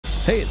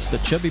Hey, it's the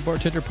Chubby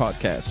Bartender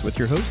Podcast with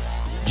your host,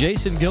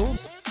 Jason Gillum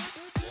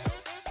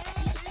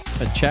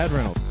and Chad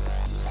Reynolds.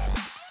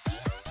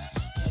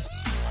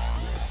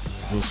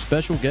 With a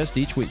special guest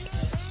each week.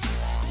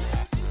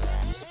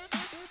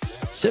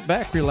 Sit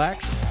back,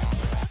 relax,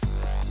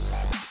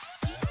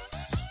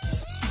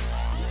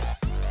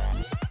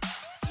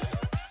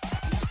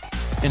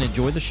 and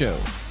enjoy the show.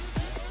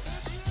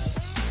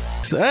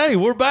 Hey,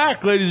 we're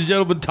back, ladies and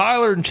gentlemen.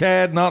 Tyler and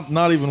Chad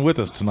not even with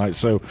us tonight,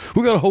 so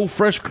we got a whole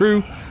fresh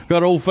crew.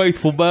 Got old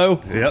faithful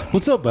Bo. Yep.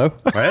 What's up, Bo?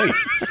 Hey,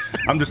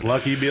 I'm just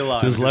lucky to be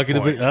alive. Just lucky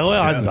to be. Oh,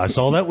 well, yeah. I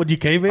saw that when you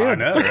came in. I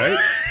know, right?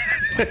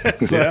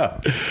 So, yeah.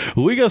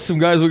 We got some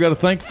guys we got to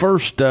thank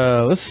first.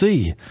 Let's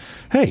see.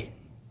 Hey,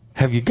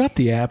 have you got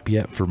the app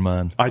yet for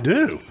Mun? I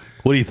do.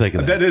 What do you think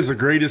of that? That is the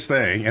greatest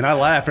thing. And I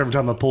laugh every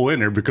time I pull in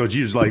there because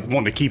you was like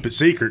wanting to keep it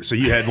secret. So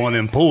you had one of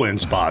them pull-in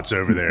spots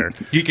over there.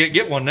 You can't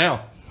get one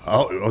now.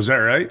 Oh, was that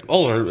right?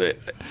 Oh,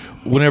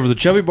 whenever the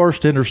Chubby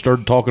Bartender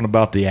started talking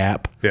about the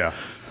app, Yeah.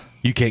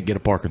 you can't get a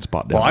parking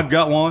spot down Well, there. I've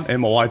got one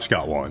and my wife's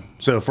got one.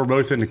 So if we're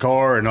both in the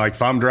car and like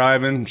if I'm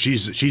driving,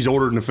 she's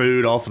ordering the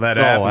food off of that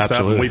app and stuff,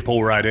 absolutely. and we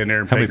pull right in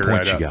there and How pick many her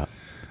points right you up. got?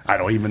 I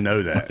don't even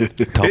know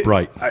that. Top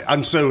right.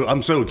 I'm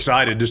so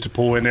excited just to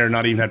pull in there and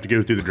not even have to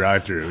go through the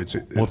drive-through.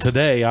 Well,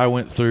 today I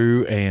went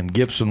through and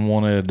Gibson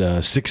wanted a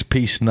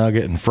 6-piece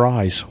nugget and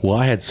fries. Well,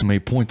 I had so many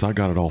points, I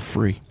got it all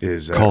free.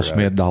 Is that Cost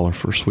me right? $1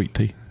 for a sweet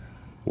tea.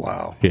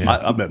 Wow. Yeah.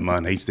 I bet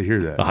mine hates to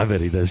hear that. I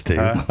bet he does too.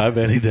 I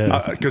bet he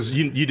does. Because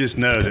you just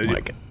know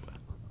that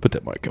Put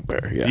that mic up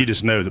there. Yeah. you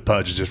just know the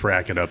Pudge is just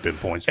racking up in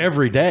points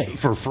Every day.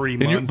 for free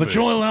And month. but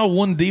you're only allowed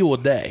one deal a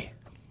day.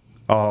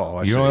 Oh,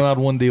 I see. You're only allowed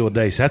one deal a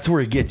day. So that's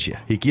where he gets you.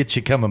 He gets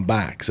you coming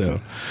back. So,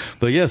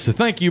 but yeah, so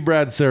thank you,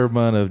 Brad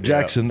Sarabun of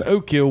Jackson,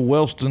 Oak Hill,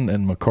 Wellston,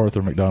 and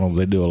MacArthur McDonald's.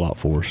 They do a lot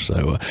for us.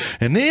 So,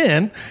 and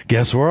then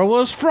guess where I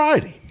was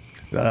Friday?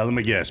 Let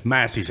me guess.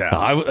 Massey's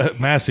house.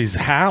 Massey's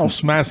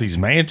house, Massey's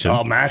mansion.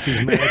 Oh,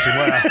 Massey's mansion.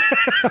 Well,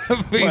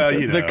 I mean, well,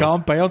 you the know.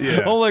 compound.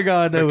 Yeah. Only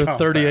guy I know with 30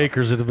 compound.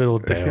 acres in the middle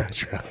of town.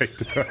 that's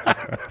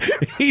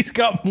right. He's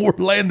got more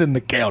land in the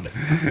county.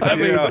 I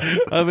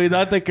mean,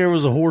 I think there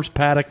was a horse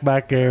paddock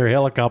back there,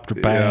 helicopter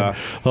pad,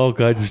 all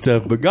kinds of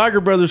stuff. But Geiger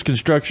Brothers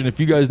Construction, if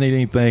you guys need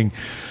anything,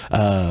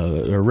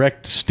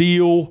 erect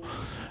steel,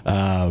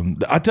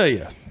 I tell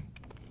you,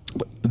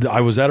 I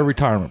was at a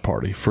retirement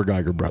party for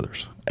Geiger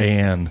Brothers,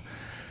 and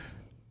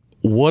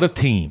what a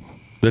team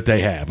that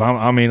they have.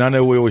 I mean, I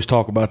know we always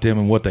talk about them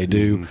and what they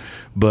do,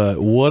 but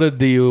what a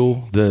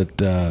deal that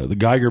the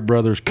Geiger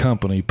Brothers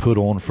company put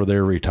on for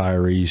their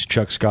retirees.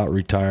 Chuck Scott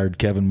retired,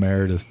 Kevin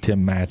Meredith,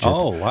 Tim Matchett.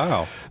 Oh,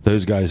 wow.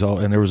 Those guys all,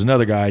 and there was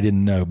another guy I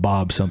didn't know,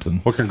 Bob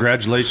something. Well,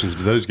 congratulations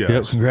to those guys.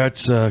 Yep,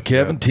 congrats,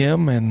 Kevin,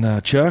 Tim,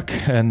 and Chuck,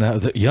 and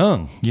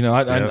Young. You know,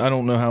 I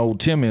don't know how old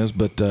Tim is,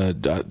 but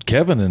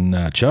Kevin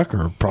and Chuck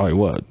are probably,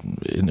 what,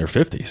 in their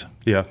 50s.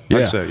 Yeah,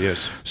 I'd say,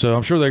 yes. So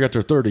I'm sure they got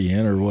their 30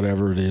 in or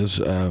whatever it is.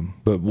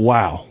 But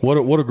wow,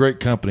 what a great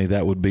company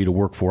that would be to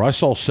work for. I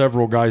saw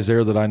several guys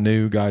there that I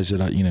knew, guys that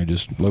I,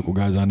 just local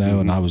guys I know,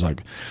 and I was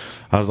like,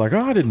 oh,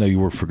 I didn't know you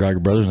worked for Geiger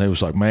Brothers. And they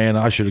was like, man,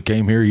 I should have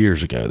came here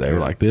years ago. They were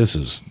like, they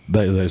was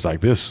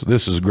like, this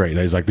is great.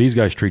 They was like, these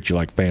guys treat you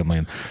like family.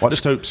 And Well, I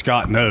just hope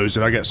Scott knows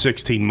that I got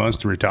 16 months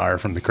to retire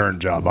from the current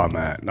job I'm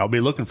at, and I'll be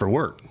looking for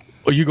work.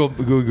 what you go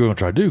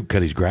try to do?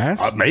 Cut his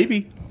grass?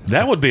 Maybe.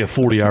 That would be a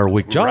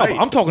 40-hour-a-week job. Right.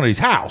 I'm talking at his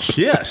house.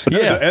 Yes. No,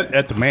 Yeah.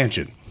 at the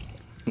mansion.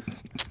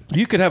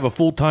 You could have a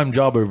full-time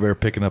job over there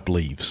picking up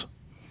leaves.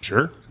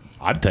 Sure.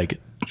 I'd take it.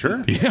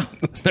 Sure. Yeah,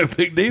 no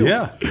big deal.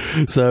 Yeah.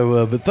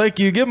 So, but thank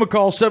you. Give them a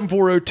call,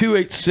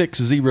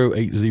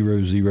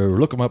 740-286-0800, or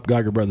look them up,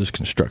 Geiger Brothers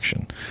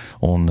Construction,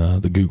 on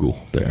the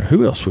Google there.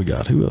 Who else we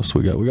got? We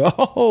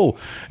got,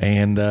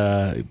 and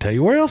tell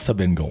you where else I've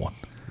been going.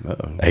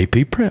 Uh-oh.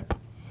 AP Prep.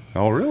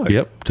 Oh, really?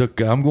 Yep.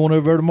 I'm going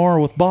over there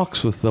tomorrow with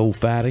Box with the old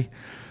fatty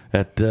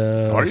at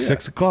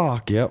 6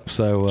 o'clock. Yep.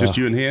 So Just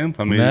you and him?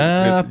 I mean,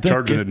 Nah, I think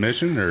charging it-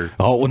 admission or?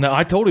 Oh, well, no,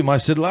 I told him, I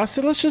said, let's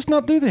just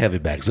not do the heavy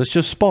bags. Let's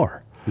just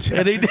spar.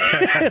 And he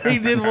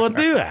didn't want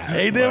to do that.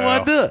 He didn't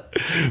want to do it.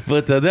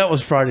 But that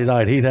was Friday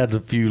night. He'd had a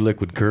few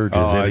liquid courages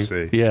Oh, in I him.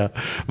 see. Yeah.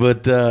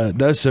 But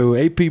so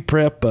AP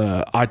Prep,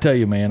 I tell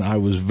you, man, I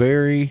was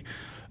very,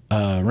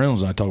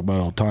 Reynolds and I talk about it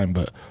all the time,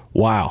 but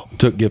wow,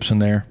 took Gibson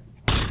there.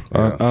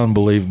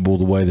 Unbelievable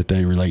the way that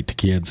they relate to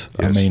kids.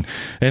 Yes. I mean,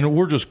 and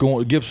we're just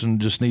going, Gibson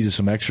just needed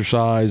some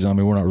exercise. I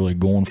mean, we're not really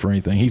going for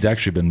anything. He's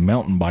actually been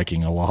mountain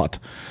biking a lot.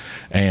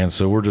 And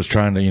so we're just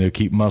trying to,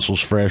 keep muscles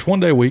fresh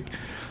 1 day a week.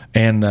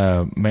 And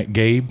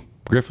Gabe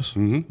Griffiths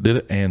did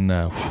it. And,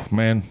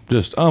 man,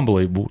 just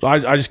unbelievable.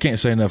 I just can't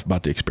say enough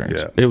about the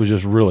experience. Yeah. It was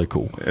just really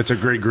cool. It's a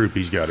great group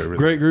he's got over there.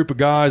 Great group of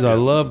guys. I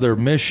love their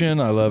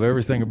mission. I love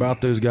everything about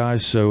those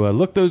guys. So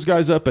look those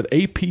guys up at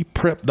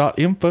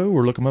apprep.info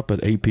or look them up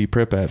at AP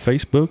Prep at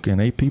Facebook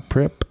and AP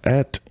Prep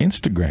at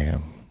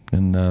Instagram.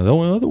 And the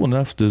only other one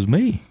left is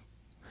me.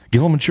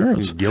 Gillum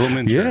Insurance. Gillum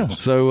Insurance. Yeah.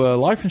 So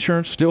life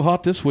insurance still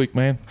hot this week,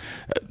 man.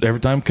 Every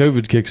time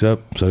COVID kicks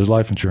up, so is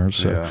life insurance.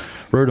 So Yeah.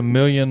 wrote $1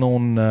 million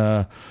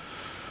on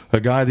A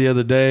guy the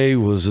other day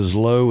was as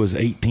low as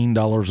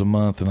 $18 a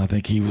month, and I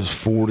think he was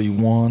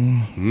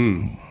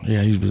 41.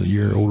 Yeah, he's a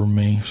year older than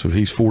me, so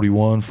he's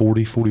 41,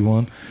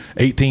 41.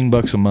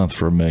 $18 a month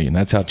for $1 million.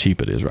 That's how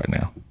cheap it is right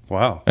now.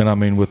 Wow. And I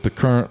mean, with the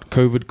current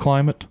COVID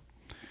climate,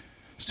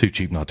 it's too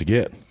cheap not to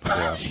get.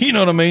 Yeah. You know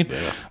what I mean?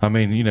 Yeah. I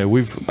mean, you know,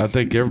 I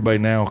think everybody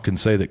now can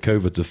say that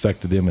COVID's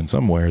affected them in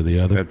some way or the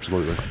other.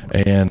 Absolutely.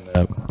 And,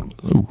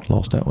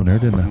 lost that one there,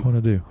 didn't I? What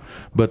did I do?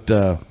 But,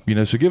 you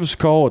know, so give us a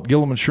call at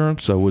Gillum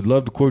Insurance. I would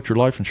love to quote your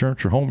life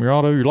insurance, your home, your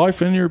auto, your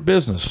life, and your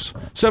business.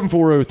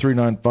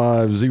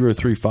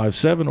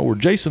 740-395-0357 or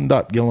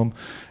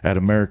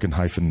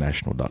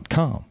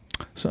jason.gillum@american-national.com.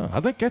 So I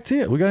think that's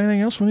it. We got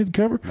anything else we need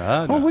to cover?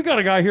 No. Oh, we got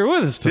a guy here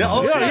with us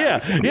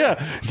tonight. Yeah.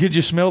 Could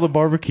you smell the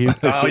barbecue?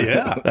 Oh,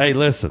 yeah. Hey,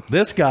 listen,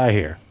 this guy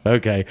here,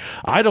 okay,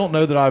 I don't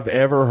know that I've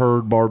ever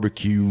heard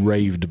barbecue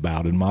raved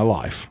about in my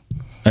life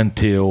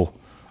until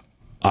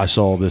I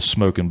saw this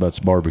Smokin Butts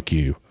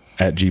BBQ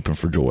at Jeepin'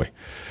 for Joy.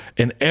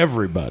 And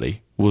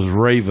everybody was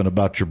raving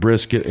about your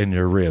brisket and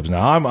your ribs.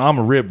 Now, I'm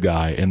a rib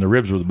guy, and the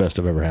ribs were the best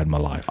I've ever had in my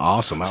life.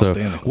 Awesome.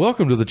 Outstanding. So,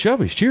 welcome to the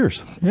Chubbies.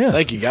 Cheers. Yeah.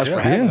 Thank you guys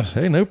for having us.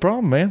 Hey, no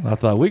problem, man. I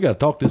thought we got to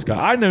talk to this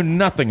guy. I know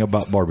nothing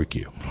about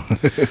barbecue.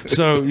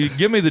 So you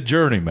give me the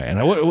journey, man.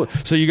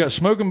 So you got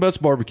Smokin Butts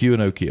BBQ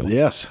in Oak Hill.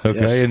 Yes.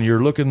 Okay, yes. and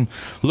you're looking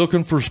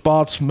for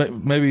spots,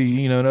 maybe,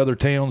 you know, in other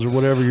towns or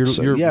whatever. You're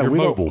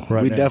mobile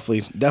right now. We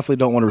definitely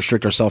don't want to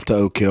restrict ourselves to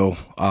Oak Hill.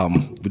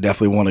 We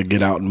definitely want to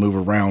get out and move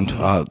around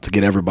to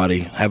get everybody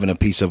having a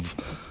piece of,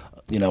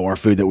 you know, our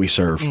food that we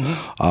serve.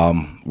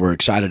 We're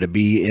excited to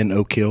be in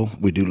Oak Hill.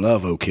 We do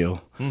love Oak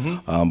Hill,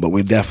 but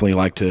we definitely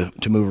like to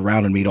move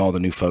around and meet all the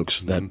new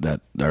folks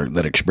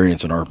that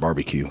experience in our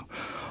barbecue.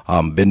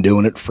 Been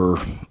doing it for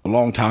a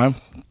long time.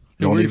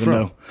 Don't even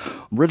know.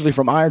 Originally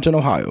from Ironton,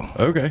 Ohio.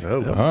 Okay.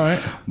 Oh. All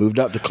right. Moved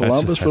up to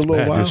Columbus for a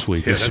little while. This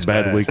week. It's a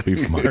bad week to be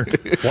from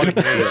Ironton.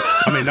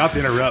 I mean, not to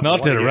interrupt.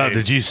 Not to interrupt.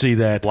 Did you see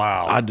that?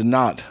 Wow. I did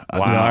not.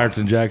 The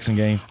Ironton Jackson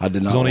game? I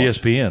did not. It was on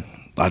ESPN.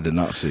 I did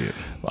not see it.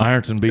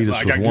 Ironton beat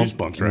us with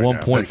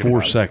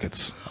 1.4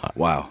 seconds.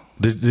 Wow.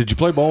 Did you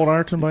play ball at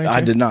Ironton by any chance?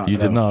 I did not. You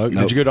did not?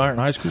 Nope. Did you go to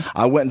Ironton High School?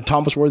 I went to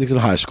Thomas Worthington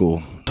High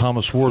School.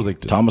 Thomas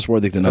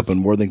Worthington up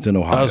in Worthington,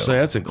 Ohio. I would say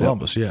that's in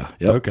Columbus, yeah.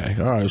 Yep. Okay,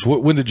 all right. So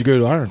when did you go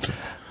to Ironton?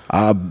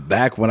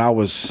 Back when I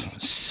was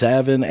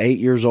 7, 8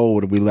 years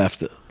old, we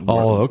left.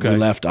 Oh, okay. We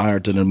left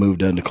Ironton and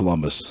moved into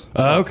Columbus.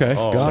 Okay,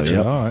 gotcha.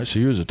 So, all right. So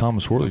you was at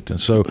Thomas Worthington.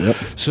 So,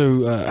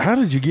 how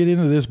did you get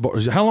into this?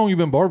 How long you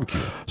been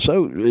barbecuing?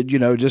 So, you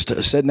know, just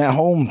sitting at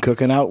home,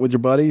 cooking out with your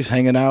buddies,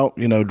 hanging out,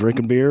 you know,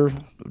 drinking beer,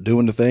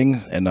 doing the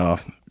thing, and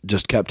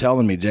just kept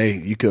telling me, Jay,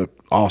 you cook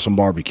awesome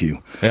barbecue.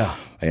 Yeah.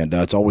 And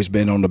it's always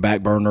been on the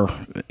back burner,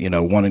 you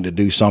know, wanting to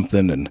do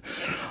something. And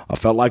I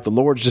felt like the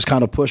Lord's just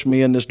kind of pushed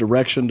me in this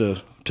direction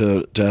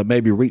to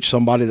maybe reach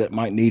somebody that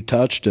might need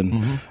touched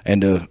and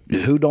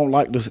who don't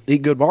like to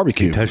eat good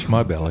barbecue. You touched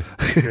my belly.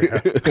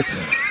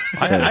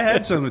 I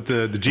had some at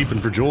the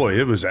Jeepin' for Joy.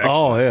 It was excellent.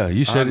 Oh, yeah.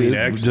 You said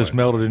it just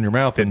melted in your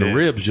mouth, and the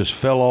ribs just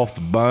fell off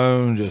the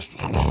bone.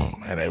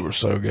 Man, they were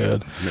so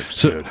good.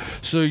 So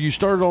you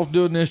started off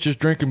doing this, just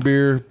drinking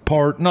beer,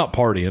 not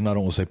partying. I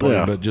don't want to say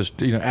partying, but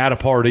just, you know, at a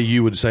party,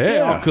 you would say,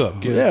 hey, I'll cook.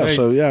 Jay's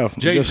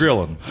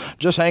grilling.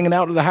 Just hanging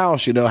out at the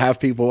house, you know, have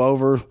people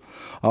over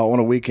on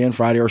a weekend,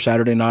 Friday or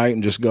Saturday night,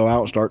 and just go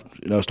out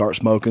and start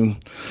smoking,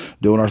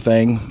 doing our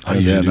thing. I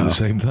usually do the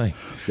same thing.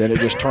 Then it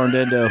just turned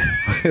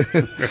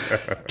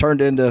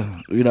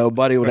into, you know,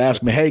 buddy would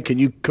ask me, hey, can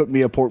you cook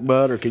me a pork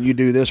butt, or can you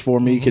do this for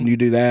me? Can you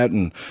do that?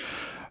 And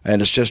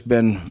it's just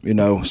been, you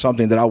know,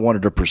 something that I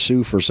wanted to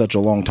pursue for such a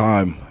long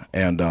time.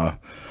 And I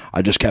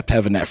just kept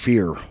having that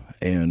fear.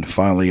 And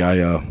finally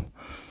I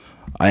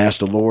asked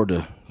the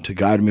Lord to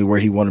guide me where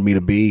he wanted me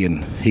to be,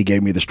 and he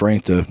gave me the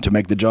strength to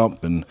make the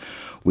jump. And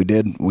we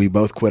did. We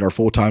both quit our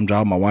full-time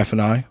job, my wife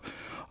and I.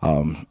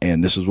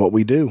 And this is what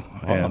we do.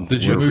 And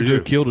did you move to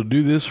Oak Hill to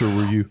do this, or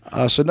were you?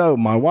 So no,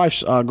 my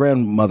wife's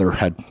grandmother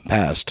had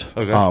passed.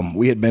 Okay.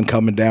 We had been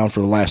coming down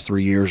for the last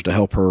 3 years to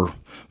help her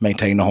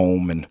maintain the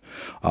home, and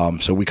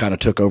so we kind of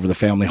took over the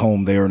family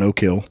home there in Oak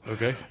Hill.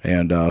 Okay.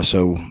 And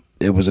so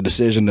it was a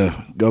decision to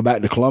go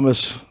back to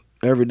Columbus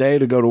every day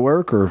to go to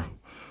work, or,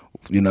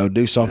 you know,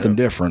 do something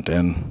different.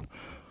 And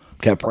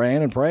kept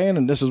praying,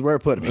 and this is where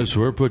it put me. That's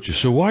where it put you.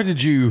 So what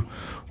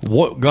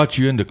got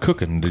you into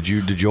cooking? Did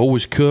you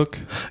always cook?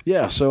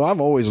 Yeah, so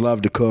I've always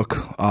loved to cook.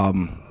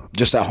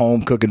 Just at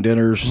home, cooking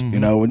dinners, you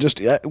know, and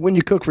just when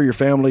you cook for your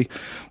family,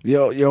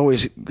 you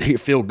always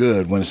feel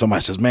good when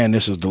somebody says, man,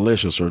 this is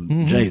delicious, or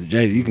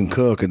Jay, you can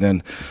cook. And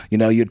then, you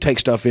know, you take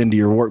stuff into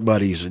your work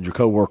buddies and your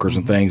coworkers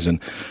and things,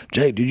 and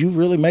Jay, did you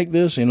really make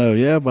this? You know,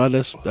 yeah, but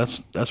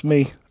that's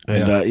me.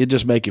 And it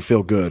just make you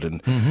feel good.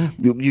 And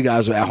you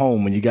guys are at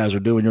home when you guys are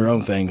doing your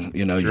own thing.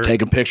 You know, you're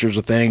taking pictures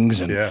of things,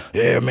 and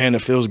yeah, man,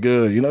 it feels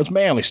good. You know, it's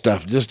manly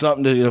stuff. Just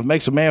something that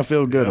makes a man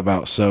feel good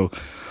about. So,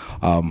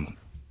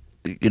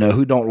 you know,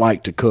 who don't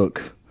like to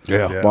cook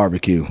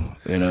barbecue.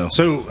 You know.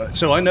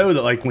 So I know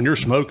that like when you're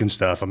smoking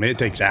stuff, I mean, it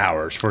takes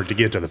hours for it to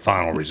get to the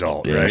final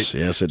result, right?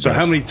 Yes, it does. So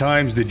how many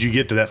times did you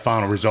get to that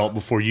final result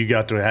before you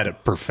got to had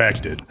it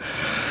perfected?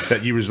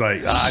 That you was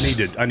like,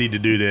 I need to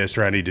do this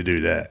or I need to do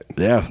that.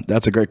 Yeah,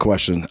 that's a great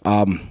question.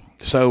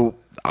 So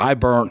I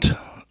burnt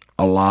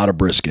a lot of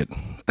brisket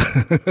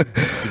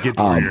To get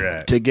to where you're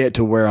at. to get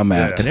to where I'm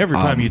at. And every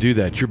time you do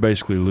that, you're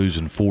basically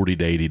losing $40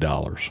 to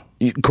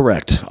 $80.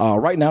 Correct.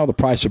 Right now, the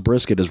price of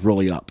brisket is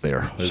really up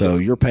there. So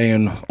you're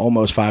paying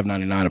almost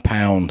 $5.99 a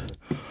pound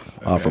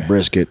for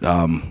brisket.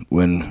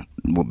 When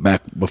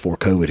back before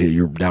COVID hit,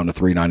 you're down to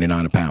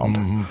 $3.99 a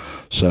pound.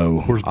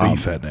 So Where's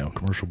beef at now?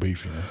 Commercial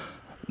beef, you know.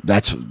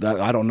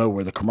 I don't know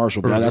where the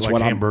commercial. That's like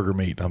what hamburger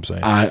meat. I'm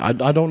saying. I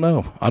don't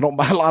know. I don't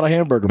buy a lot of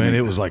hamburger meat. Man,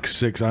 it was like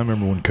 $6. I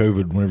remember when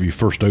COVID, whenever you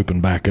first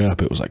opened back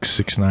up, it was like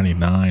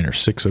 $6.99 or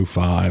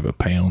 $6.05 a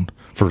pound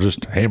for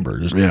just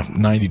hamburgers. Yeah.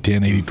 90,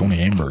 10, 80, 20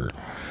 hamburger.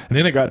 And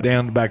then it got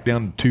back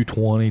down to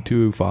 $2.20,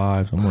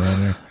 $2.05, somewhere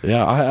around there.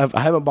 Yeah, I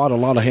haven't bought a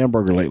lot of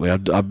hamburger lately.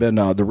 I've been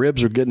the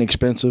ribs are getting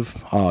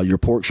expensive. Your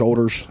pork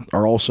shoulders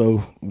are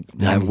also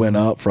have went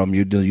up from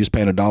you used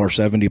paying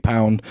 $1.70 a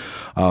pound.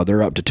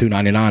 They're up to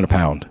 $2.99 a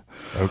pound.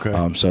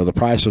 Okay. So the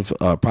price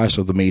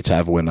of the meats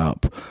have went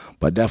up,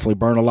 but definitely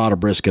burn a lot of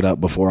brisket up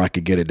before I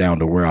could get it down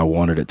to where I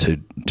wanted it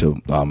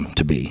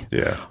to be.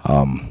 Yeah.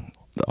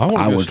 I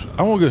want to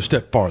go a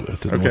step farther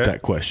with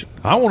that question.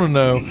 I want to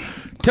know,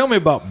 tell me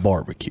about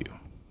barbecue.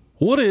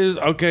 What is,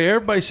 okay,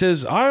 everybody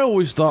says, I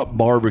always thought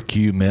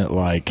barbecue meant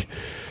like,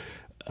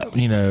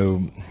 you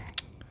know,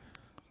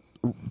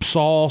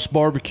 sauce,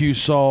 barbecue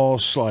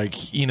sauce,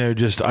 like, you know,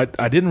 just, I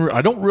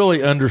don't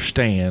really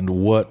understand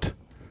what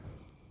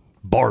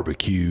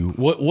barbecue,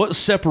 what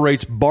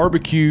separates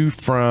barbecue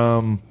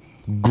from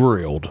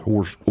grilled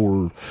or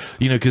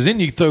you know, because then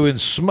you throw in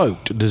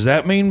smoked. Does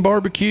that mean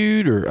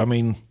barbecued? Or, I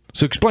mean,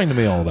 so explain to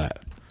me all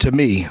that. To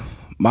me,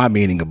 my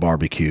meaning of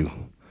barbecue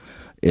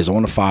is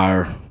on a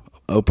fire,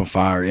 open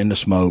fire, in the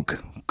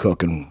smoke,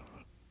 cooking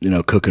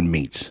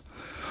meats.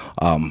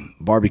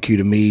 Barbecue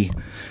to me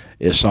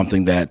is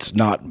something that's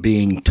not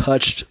being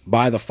touched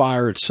by the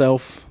fire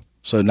itself,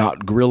 so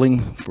not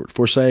grilling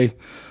for say,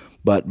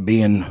 but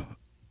being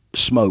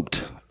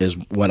smoked is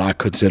what I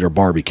consider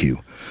barbecue.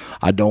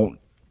 I don't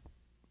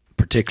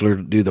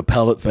particularly do the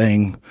pellet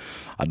thing.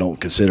 I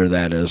don't consider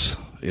that as,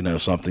 you know,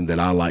 something that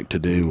I like to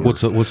do.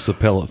 What's the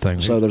pellet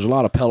thing? So there's a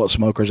lot of pellet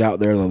smokers out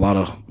there. A lot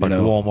of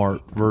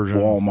Walmart version.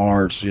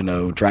 Walmarts, you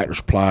know, Tractor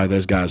Supply.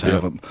 Those guys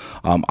have them.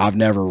 I've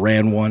never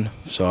ran one,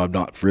 so I'm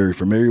not very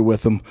familiar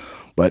with them.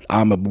 But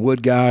I'm a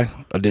wood guy.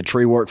 I did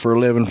tree work for a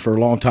living for a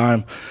long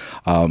time.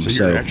 So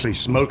you're actually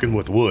smoking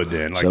with wood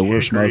then? Like so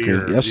we're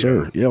smoking. Yes,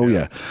 sir.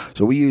 Yeah.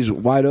 So we use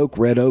white oak,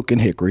 red oak,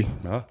 and hickory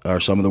are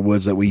some of the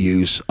woods that we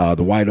use.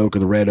 The white oak or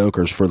the red oak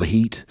is for the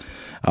heat,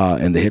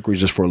 and the hickory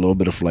is just for a little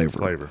bit of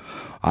flavor.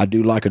 I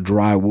do like a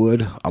dry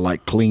wood. I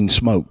like clean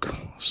smoke.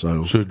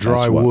 So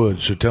dry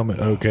wood. So tell me,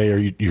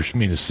 okay, you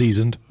mean it's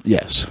seasoned?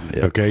 Yes.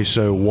 Yeah. Okay,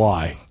 so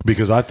why?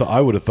 Because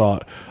I would have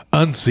thought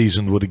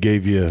unseasoned would have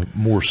gave you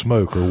more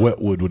smoke, or wet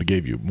wood would have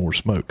gave you more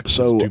smoke.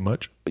 So too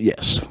much?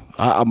 Yes.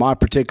 My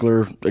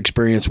particular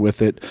experience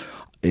with it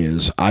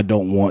is I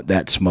don't want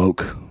that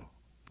smoke,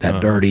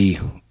 that dirty,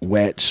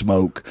 wet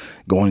smoke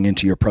going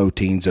into your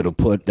proteins. It'll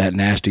put that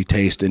nasty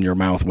taste in your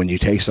mouth when you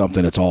taste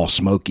something that's all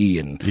smoky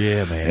and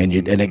and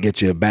it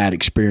gets you a bad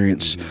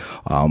experience.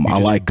 I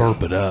like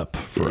burp it up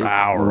for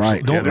hours.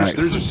 Right.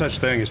 There's a such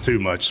thing as too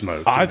much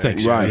smoke. I think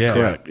so. Right. Yeah.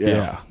 Correct.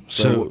 Yeah.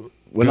 So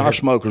when our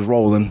smoke is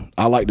rolling,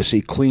 I like to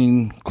see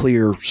clean,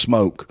 clear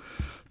smoke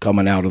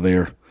coming out of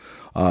there.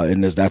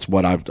 And that's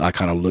what I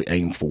kind of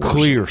aim for.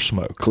 Clear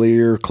smoke.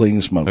 Clear,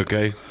 clean smoke.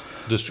 Okay.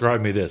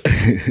 Describe me this.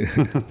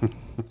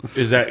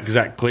 Is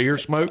that clear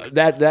smoke?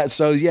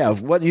 So yeah,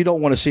 what you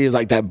don't want to see is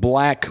like that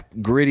black,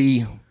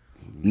 gritty,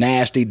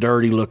 nasty,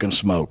 dirty looking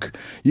smoke.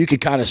 You could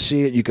kind of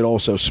see it. You could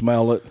also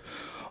smell it.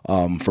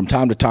 From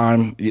time to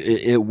time,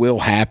 it will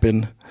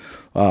happen.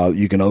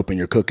 You can open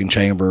your cooking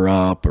chamber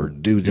up or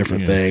do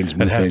different things,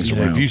 move things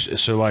around.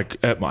 So like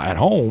at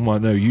home, I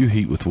know you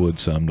heat with wood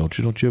some, don't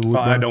you? Don't you have wood?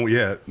 I don't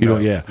yet. You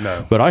don't yet?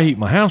 No. But I heat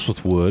my house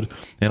with wood,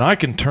 and I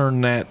can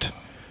turn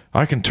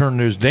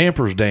those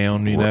dampers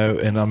down, you know,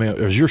 and I mean,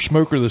 is your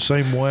smoker the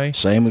same way?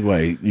 Same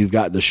way. You've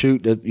got the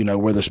chute that, you know,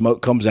 where the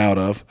smoke comes out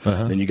of.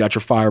 Then you got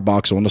your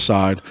firebox on the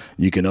side.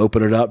 You can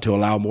open it up to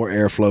allow more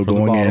airflow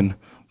going in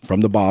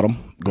from the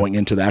bottom, going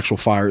into the actual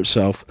fire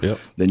itself. Yep.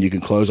 Then you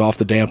can close off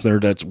the dampener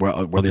that's where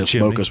the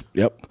smoke is.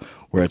 Yep.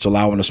 Where it's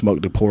allowing the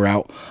smoke to pour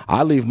out.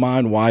 I leave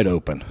mine wide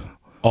open.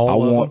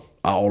 All of it.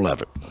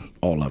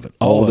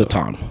 All the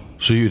time.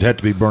 So you'd have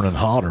to be burning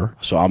hotter.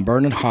 So I'm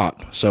burning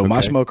hot. So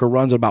my smoker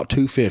runs at about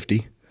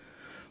 250.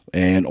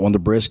 And on the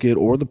brisket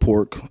or the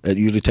pork, it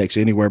usually takes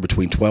anywhere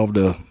between 12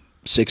 to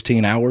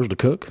 16 hours to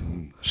cook.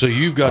 So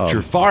you've got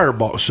your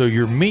firebox. So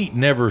your meat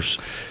never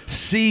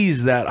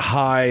sees that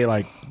high,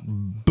 like,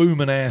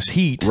 booming ass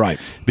heat. Right.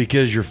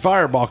 Because your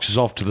firebox is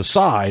off to the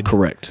side.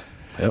 Correct.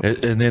 Yep.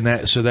 And then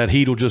that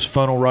heat will just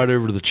funnel right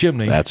over to the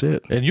chimney. That's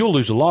it. And you'll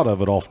lose a lot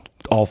of it off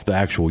off the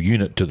actual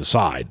unit to the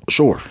side.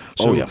 Sure.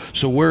 So, Oh yeah.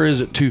 So where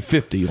is it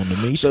 250 on the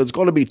meat? So it's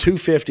going to be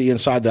 250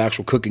 inside the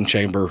actual cooking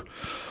chamber.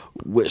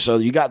 So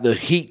you got the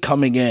heat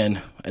coming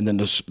in, and then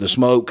the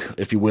smoke,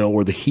 if you will,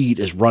 where the heat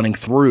is running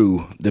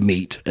through the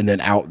meat and then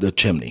out the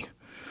chimney.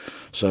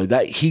 So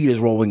that heat is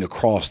rolling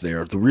across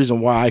there. The reason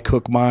why I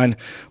cook mine,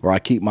 or I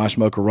keep my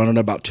smoker running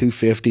about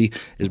 250,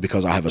 is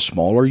because I have a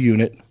smaller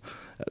unit,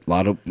 a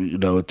lot of,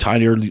 a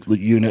tinier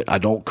unit. I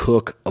don't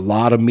cook a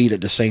lot of meat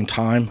at the same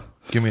time.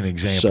 Give me an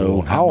example.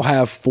 So I'll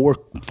have four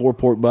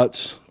pork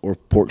butts, or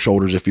pork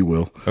shoulders, if you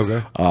will.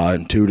 Okay.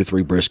 And 2 to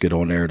 3 brisket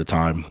on there at a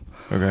time.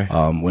 Okay.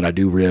 When I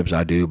do ribs,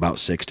 I do about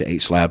 6 to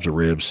 8 slabs of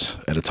ribs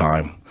at a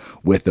time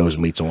with those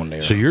meats on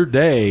there. So your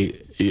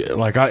day,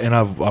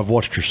 I've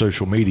watched your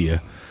social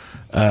media.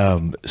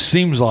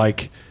 Seems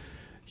like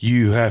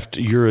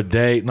you're a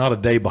day, not a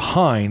day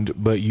behind,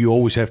 but you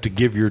always have to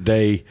give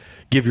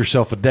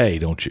yourself a day,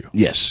 don't you?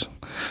 Yes.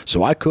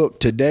 So I cook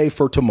today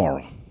for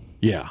tomorrow.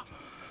 Yeah.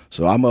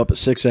 So I'm up at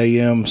 6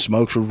 a.m.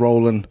 Smokes are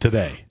rolling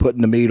Today.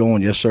 Putting the meat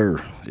on. Yes,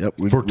 sir. Yep.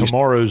 For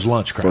tomorrow's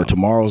lunch crowd. For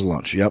tomorrow's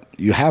lunch. Yep.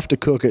 You have to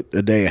cook it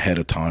a day ahead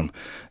of time.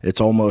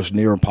 It's almost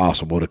near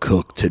impossible to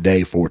cook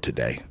today for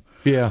today.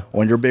 Yeah.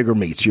 On your bigger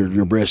meats,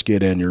 your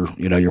brisket and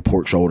your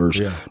pork shoulders.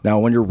 Yeah.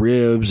 Now on your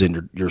ribs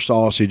and your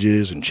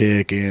sausages and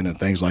chicken and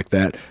things like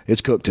that,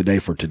 it's cooked today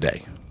for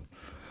today.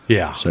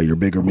 Yeah. So your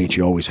bigger meats,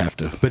 you always have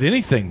to. But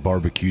anything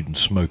barbecued and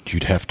smoked,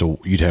 you'd have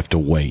to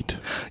wait.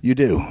 You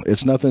do.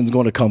 It's nothing's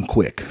going to come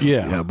quick.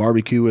 Yeah.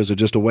 Barbecue is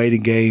just a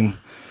waiting game.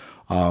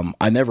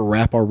 I never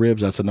wrap our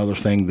ribs. That's another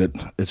thing that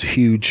it's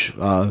huge.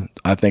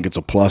 I think it's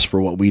a plus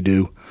for what we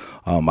do.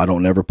 I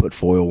don't never put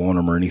foil on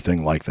them or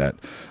anything like that.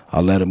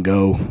 I let them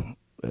go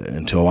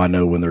until I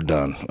know when they're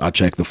done. I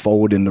check the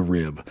fold in the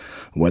rib.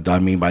 What I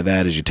mean by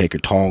that is you take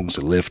your tongs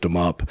and lift them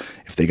up.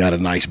 If they got a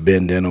nice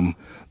bend in them,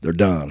 they're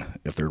done.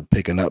 If they're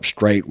picking up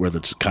straight where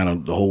it's kind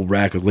of the whole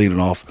rack is leading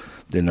off,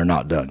 then they're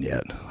not done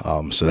yet.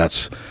 So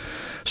that's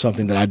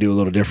something that I do a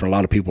little different. A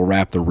lot of people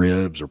wrap the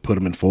ribs or put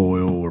them in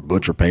foil or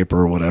butcher paper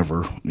or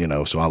whatever,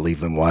 so I leave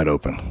them wide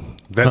open.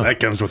 That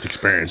comes with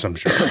experience, I'm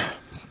sure.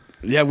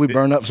 Yeah, we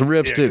burn up some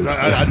ribs too.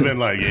 I've been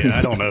like,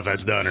 I don't know if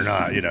that's done or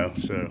not,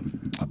 so.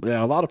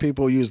 Yeah, a lot of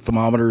people use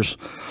thermometers.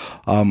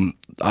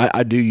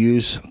 I do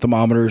use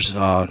thermometers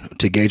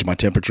to gauge my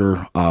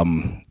temperature.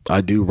 I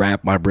do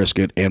wrap my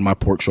brisket and my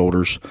pork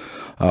shoulders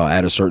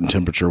at a certain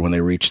temperature when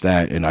they reach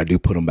that, and I do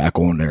put them back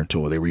on there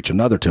until they reach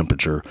another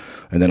temperature,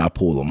 and then I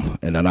pull them.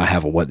 And then I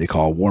have what they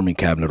call a warming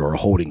cabinet or a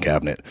holding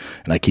cabinet,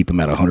 and I keep them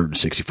at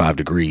 165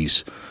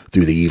 degrees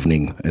through the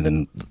evening, and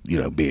then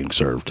being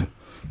served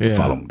the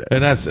following day.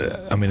 And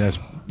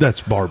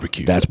that's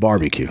barbecue. That's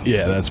barbecue.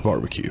 Yeah, that's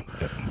barbecue.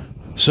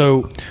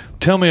 So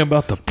tell me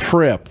about the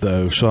prep,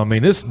 though. So, I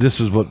mean, this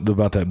is what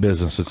about that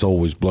business that's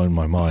always blown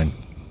my mind.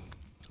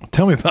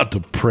 Tell me about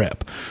the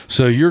prep.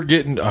 So you're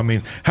getting, I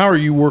mean, how are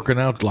you working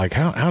out? Like,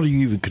 how do you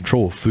even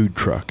control a food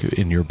truck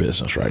in your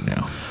business right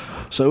now?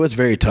 So it's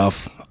very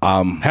tough.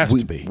 Has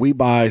to be. We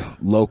buy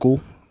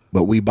local,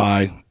 but we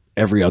buy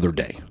every other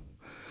day.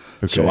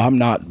 Okay. So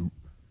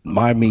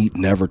my meat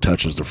never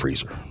touches the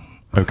freezer.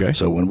 Okay.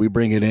 So when we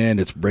bring it in,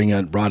 it's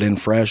brought in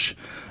fresh.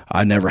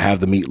 I never have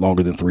the meat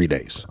longer than 3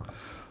 days.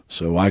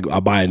 So I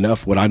buy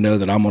enough what I know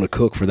that I'm going to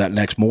cook for that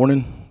next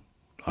morning.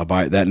 I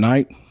buy it that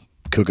night,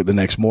 cook it the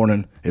next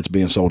morning. It's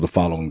being sold the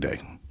following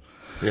day.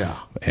 Yeah.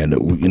 And,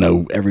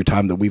 every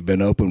time that we've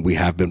been open, we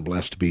have been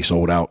blessed to be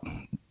sold out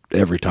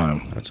every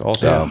time. That's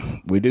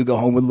awesome. We do go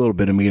home with a little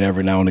bit of meat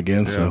every now and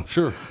again. Yeah.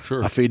 So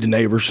Sure. I feed the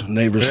neighbors.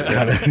 Neighbors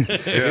kind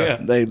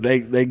of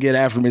they get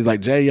after me. It's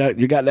like, Jay,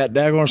 you got that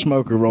daggone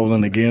smoker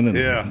rolling again,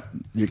 and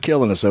you're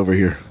killing us over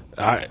here.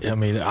 I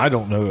mean, I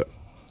don't know.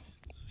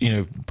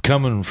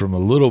 Coming from a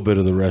little bit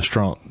of the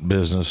restaurant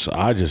business,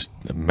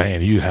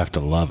 man, you have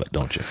to love it,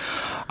 don't you?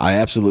 I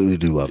absolutely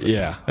do love it.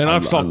 Yeah, and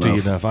I've talked to you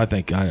enough. I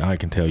think I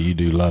can tell you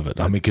do love it.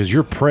 I mean, because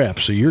you're prep,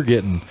 so you're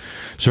getting.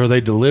 So are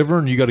they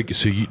delivering? You got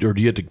to or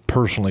do you have to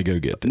personally go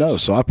get this? No,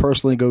 so I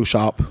personally go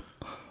shop.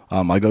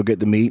 I go get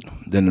the meat.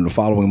 Then in the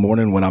following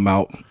morning, when I'm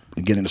out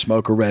getting the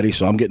smoker ready,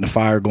 so I'm getting the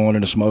fire going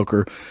in the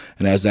smoker,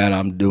 and as that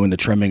I'm doing the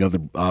trimming of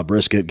the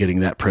brisket, getting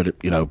that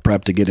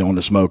prep to get it on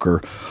the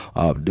smoker,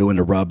 doing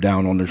the rub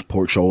down on the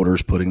pork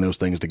shoulders, putting those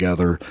things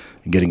together,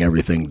 and getting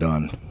everything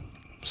done.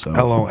 So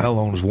how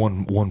long does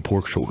one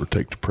pork shoulder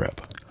take to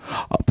prep?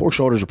 Pork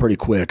shoulders are pretty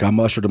quick. I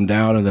mustard them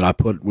down, and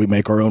then we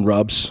make our own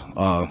rubs.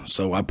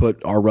 So I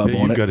put our rub on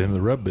it. You got into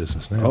the rub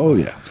business now. Oh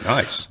yeah,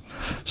 Nice.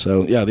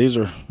 So yeah, these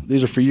are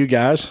for you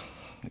guys.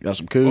 Got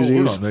some koozies.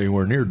 We're not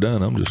anywhere near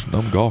done.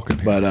 I'm gawking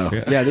here.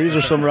 But yeah, these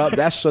are some rub.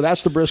 That's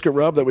the brisket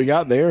rub that we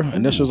got there,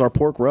 and this is our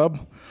pork rub.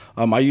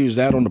 I use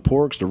that on the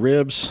porks, the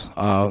ribs,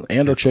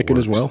 and our chicken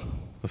as well.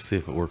 Let's see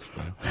if it works,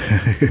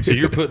 man. So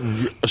you're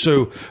putting.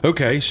 So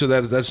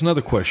that's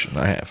another question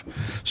I have.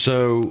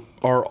 So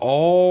are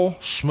all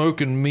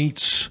smoking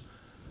meats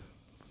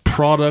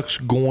products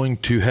going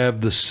to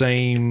have the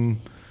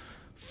same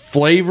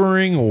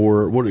flavoring,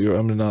 or what? I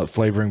mean, not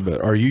flavoring,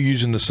 but are you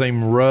using the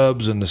same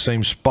rubs and the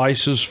same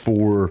spices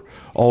for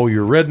all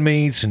your red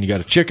meats? And you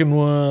got a chicken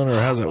one, or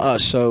how's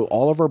that? So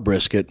all of our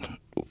brisket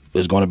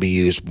is going to be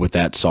used with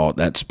that salt,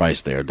 that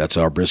spice there. That's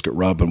our brisket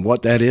rub, and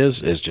what that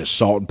is just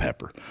salt and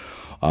pepper.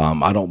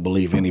 I don't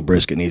believe any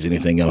brisket needs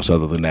anything else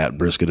other than that.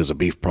 Brisket is a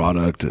beef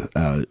product.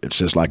 It's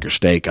just like your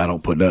steak. I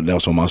don't put nothing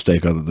else on my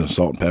steak other than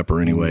salt and pepper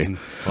anyway.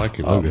 I like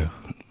your logo.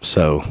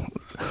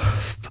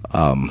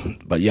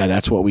 But yeah,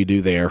 that's what we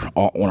do there.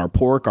 On our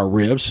pork, our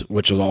ribs,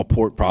 which is all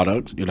pork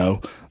product,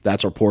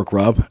 that's our pork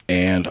rub.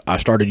 And I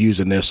started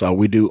using this.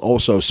 We do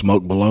also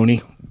smoked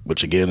bologna,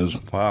 which again is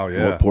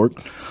pork,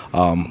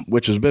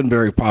 which has been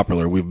very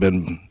popular. We've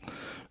been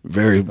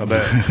very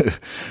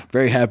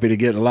very happy to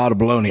get a lot of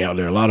bologna out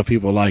there. A lot of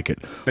people like it.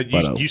 But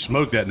you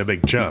smoke that in a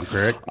big chunk,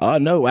 correct?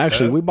 No,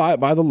 actually, we buy it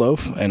by the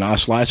loaf, and I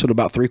slice it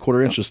about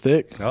 3/4 inches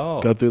thick.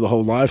 Go through the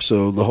whole life,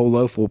 so the whole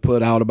loaf will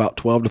put out about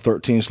 12 to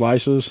 13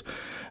 slices,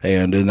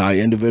 and then I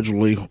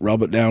individually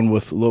rub it down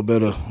with a little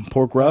bit of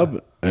pork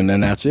rub, and then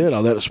that's it. I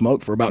let it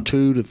smoke for about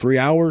 2 to 3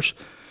 hours,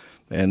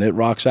 and it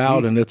rocks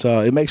out, and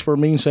it makes for a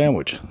mean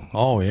sandwich.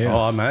 Oh yeah,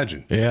 I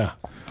imagine. Yeah.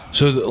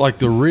 So, like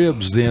the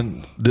ribs,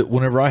 then,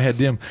 whenever I had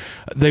them,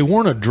 they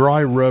weren't a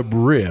dry rub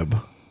rib,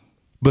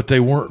 but they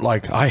weren't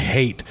like,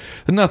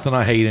 nothing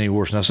I hate any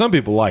worse. Now, some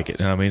people like it,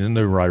 and I mean, there's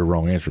no right or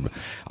wrong answer, but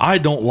I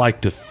don't like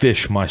to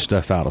fish my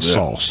stuff out of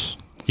sauce.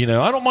 I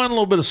don't mind a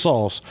little bit of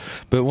sauce,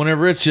 but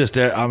whenever it's just,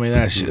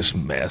 that's just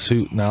mess.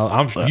 Do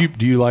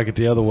you like it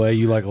the other way?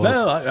 You like less?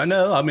 No, I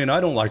know. I mean, I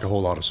don't like a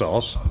whole lot of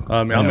sauce.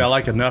 I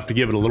like enough to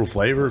give it a little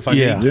flavor if I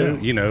need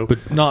to,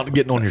 But not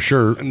getting on your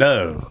shirt.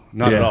 No,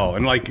 not at all.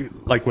 And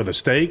like with a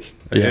steak,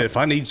 if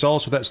I need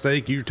sauce with that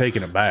steak, you're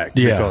taking it back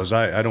because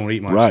I don't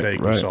eat my steak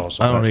with sauce.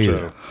 I don't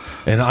either.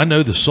 And I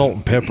know the salt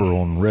and pepper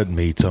on red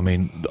meats. I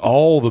mean,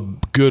 all the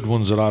good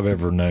ones that I've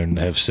ever known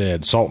have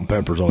said salt and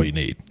pepper is all you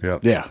need.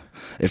 Yeah.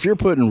 If you're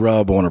putting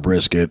rub on a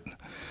brisket,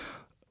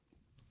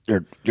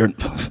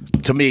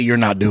 to me, you're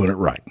not doing it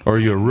right. Are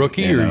you a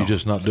rookie, or are you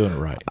just not doing it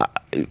right?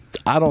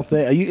 I don't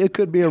think it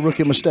could be a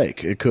rookie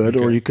mistake. It could,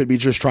 or you could be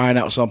just trying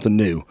out something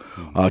new.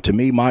 To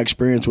me, my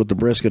experience with the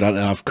brisket,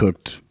 I've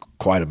cooked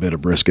quite a bit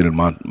of brisket in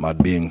my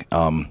being.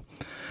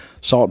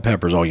 Salt and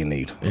pepper is all you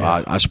need.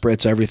 I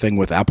spritz everything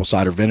with apple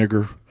cider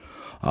vinegar.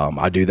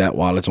 I do that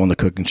while it's on the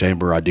cooking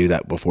chamber. I do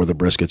that before the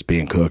brisket's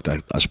being cooked. I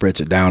spritz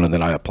it down, and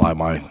then I apply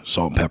my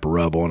salt and pepper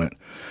rub on it.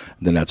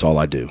 And then that's all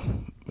I do,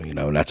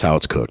 and that's how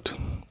it's cooked.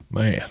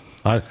 Man,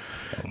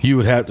 you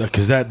would have to,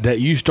 because that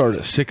you start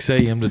at 6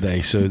 a.m.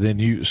 today. So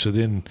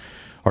then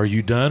are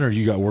you done, or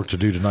you got work to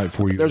do tonight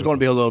before you? There's going to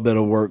be a little bit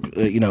of work,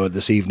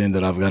 this evening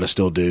that I've got to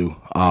still do.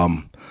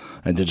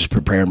 And then just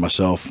preparing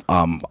myself.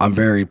 I'm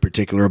very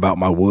particular about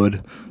my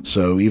wood,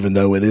 so even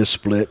though it is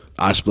split,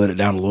 I split it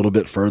down a little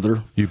bit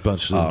further. You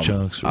bunch it in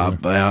chunks.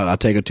 I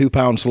take a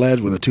 2-pound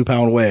sledge with a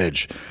 2-pound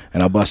wedge,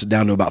 and I bust it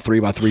down to about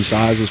 3x3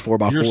 sizes,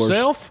 4x4s.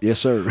 Yourself? Yes,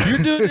 sir. You're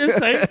doing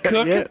this, ain't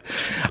cooking?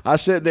 I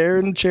sit there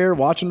in the chair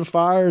watching the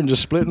fire and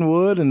just splitting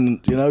wood,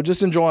 and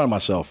just enjoying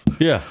myself.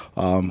 Yeah.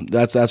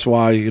 That's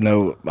why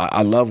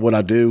I love what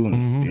I do,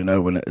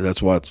 and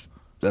that's what's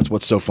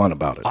so fun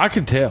about it. I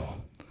can tell.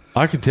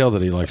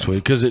 that he likes sweet,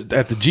 because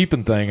at the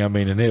Jeeping thing,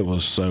 and it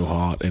was so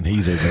hot, and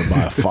he's over there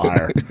by a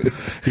fire,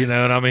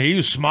 and he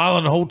was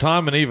smiling the whole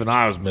time, and even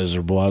I was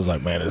miserable. I was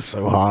like, man, it's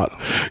so hot,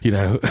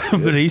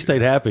 but he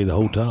stayed happy the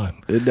whole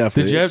time. It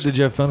definitely Did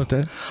you have fun at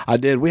that? I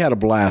did. We had a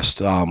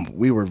blast.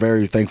 We were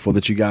very thankful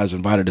that you guys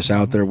invited us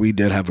out there. We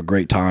did have a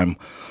great time.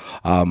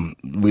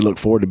 We look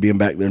forward to being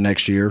back there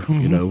next year.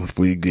 If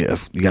you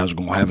guys are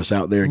going to have us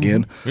out there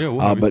again.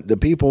 Yeah, but the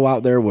people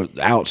out there were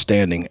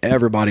outstanding.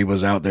 Everybody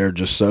was out there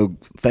just so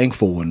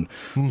thankful and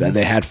that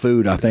they had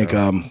food. I think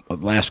the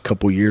last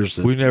couple of years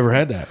we've never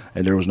had that,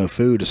 and there was no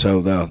food,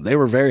 so they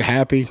were very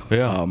happy.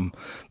 Yeah.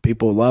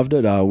 People loved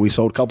it. We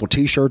sold a couple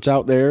T-shirts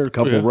out there, a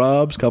couple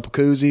rubs, a couple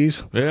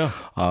koozies. Yeah.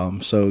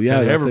 So yeah,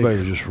 everybody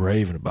was just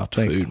raving about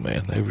the food,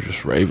 man. They were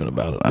just raving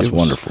about it. That's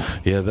wonderful.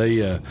 Yeah,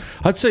 they.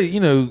 I'd say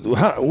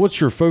what's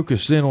your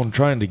focus then on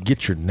trying to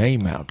get your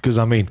name out? Because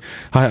I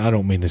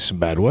don't mean this in a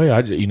bad way.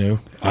 I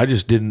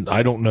just didn't.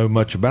 I don't know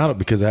much about it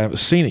because I haven't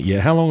seen it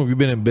yet. How long have you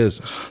been in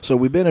business? So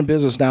we've been in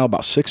business now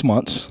about 6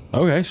 months.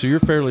 Okay, so you're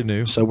fairly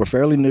new. So we're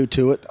fairly new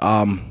to it.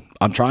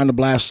 I'm trying to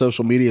blast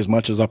social media as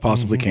much as I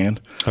possibly can.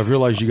 I've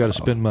realized you got to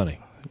spend money.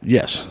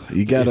 Yes,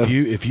 you got to.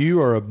 If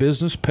you are a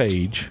business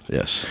page,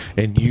 yes,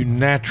 and you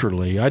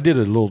naturally, I did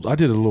a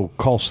little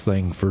cost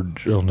thing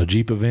on the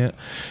Jeep event,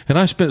 and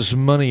I spent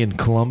some money in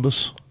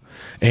Columbus,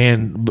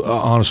 and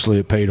honestly,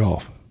 it paid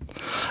off.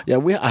 Yeah,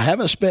 I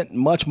haven't spent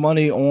much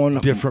money on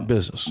different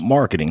business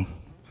marketing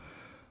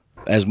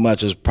as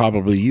much as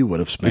probably you would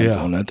have spent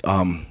on it.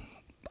 I'm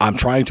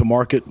trying to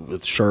market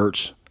with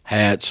shirts,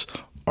 hats,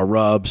 or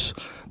rubs,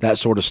 that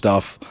sort of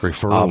stuff.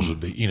 Referrals would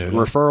be,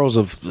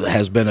 referrals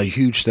has been a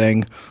huge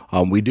thing.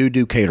 We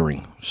do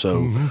catering,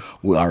 so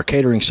our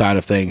catering side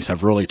of things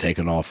have really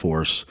taken off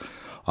for us.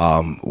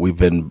 We've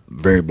been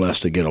very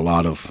blessed to get a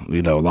lot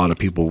of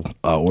people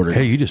ordering.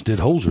 Hey, you just did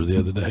Holzer the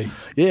other day.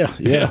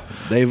 Yeah.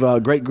 They've a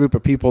great group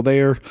of people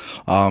there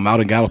out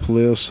in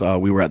Gallipolis.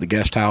 We were at the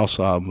guest house,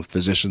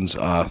 physicians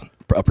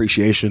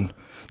appreciation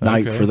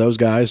night for those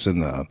guys,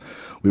 and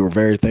we were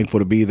very thankful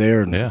to be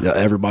there. And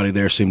everybody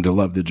there seemed to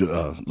love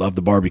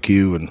the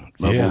barbecue and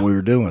love what we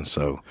were doing.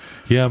 So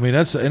I mean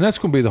that's going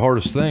to be the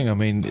hardest thing. I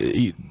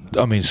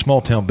mean, small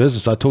town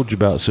business. I told you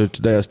about. So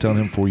today I was telling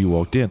him before you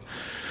walked in,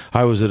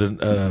 I was at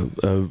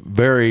a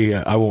very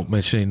I won't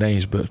mention any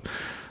names, but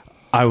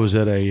I was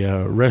at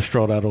a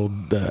restaurant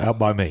out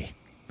by me.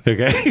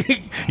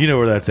 Okay, you know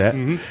where that's at,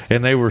 and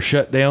they were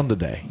shut down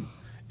today.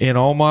 In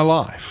all my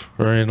life,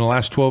 or in the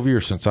last 12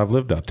 years since I've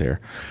lived out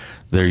there,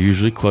 they're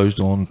usually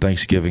closed on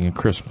Thanksgiving and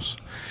Christmas.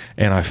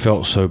 And I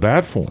felt so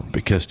bad for them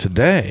because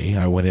today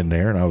I went in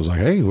there and I was like,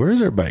 hey,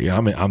 where's everybody?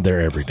 I mean, I'm there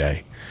every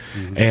day.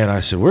 And I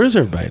said, where's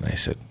everybody? And they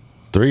said,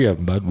 3 of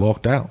them, bud,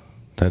 walked out.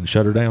 Had to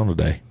shut her down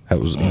today. That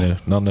was,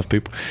 not enough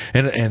people.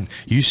 And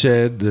you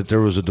said that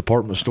there was a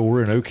department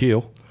store in Oak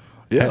Hill.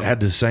 Had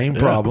the same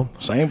problem.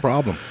 Same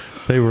problem.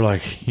 They were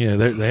like,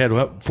 they had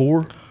what,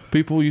 4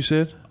 people, you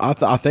said?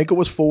 I think it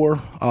was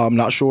 4. I'm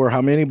not sure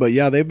how many, but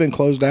yeah, they've been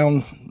closed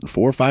down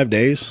 4 or 5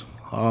 days.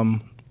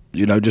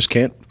 Just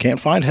can't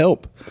find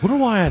help. I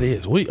wonder why that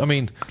is. I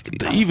mean,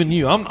 even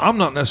you, I'm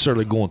not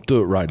necessarily going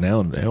through it right now.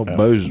 And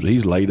Bo's,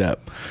 he's laid up.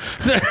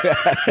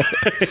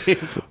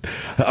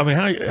 I mean,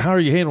 how are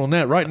you handling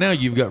that? Right now,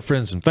 you've got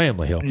friends and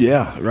family helping.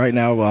 Yeah, right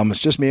now, it's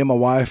just me and my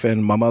wife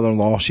and my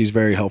mother-in-law. She's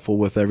very helpful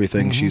with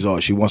everything.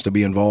 She wants to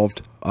be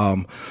involved.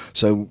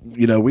 So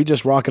we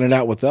just rocking it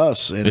out with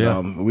us,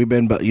 and we've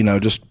been,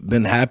 just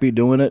been happy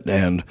doing it.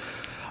 And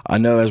I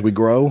know as we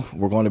grow,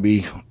 we're going to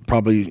be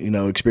probably,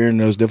 experiencing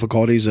those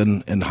difficulties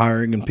and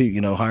hiring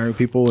hiring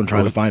people and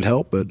trying to find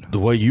help. But the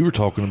way you were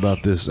talking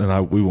about this,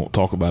 and we won't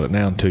talk about it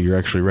now until you're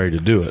actually ready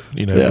to do it,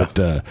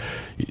 but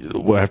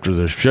after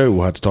the show,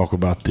 we'll have to talk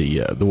about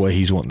the way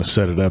he's wanting to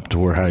set it up to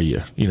where how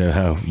you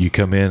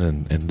come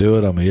in and do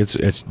it. I mean, it's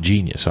a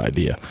genius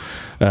idea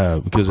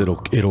because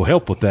it'll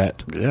help with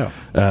that.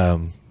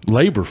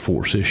 Labor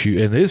force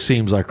issue. And it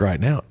seems like right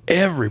now,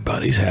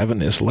 everybody's having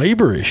this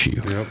labor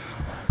issue. Yep.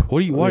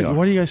 Why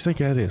do you guys think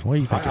that is? What do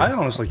you think? I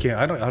honestly can't.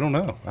 I don't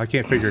know. I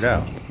can't figure it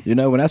out.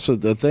 And that's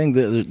the thing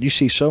that you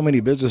see so many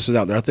businesses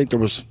out there. I think there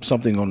was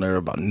something on there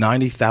about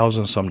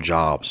 90,000 some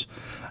jobs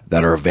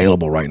that are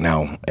available right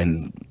now,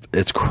 and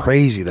it's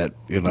crazy that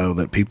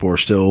that people are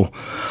still.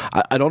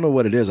 I don't know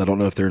what it is. I don't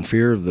know if they're in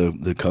fear of the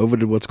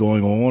COVID, what's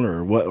going on,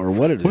 or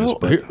what it is.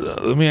 But here,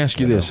 let me ask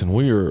you this, and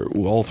we are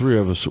all 3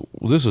 of us.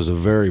 This is a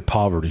very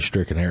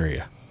poverty-stricken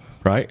area,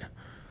 right?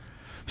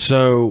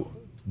 So.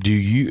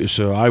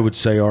 So I would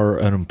say our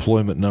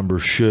unemployment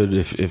numbers should,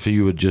 if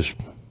you would just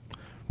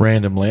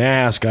randomly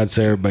ask, I'd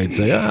say everybody'd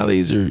say,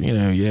 these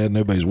are,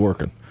 nobody's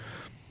working.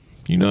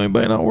 You know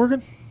anybody not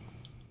working?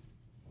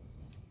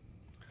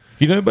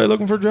 You know anybody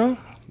looking for a job?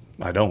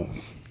 I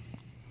don't.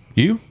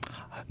 You?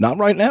 Not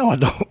right now, I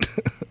don't.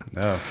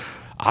 No.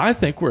 I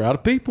think we're out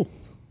of people.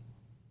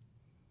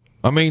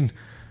 I mean,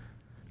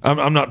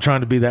 I'm not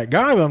trying to be that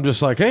guy, but I'm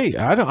just like, hey,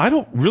 I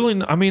don't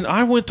really. I mean,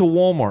 I went to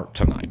Walmart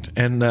tonight,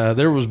 and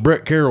there was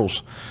Brett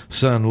Carroll's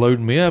son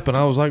loading me up, and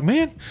I was like,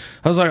 man,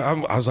 I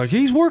was like,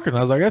 he's working.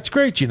 I was like, that's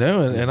great,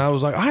 and I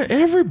was like,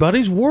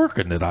 everybody's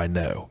working that I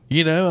know,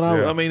 and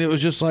I mean, it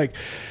was just like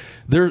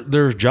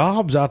there's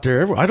jobs out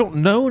there. I don't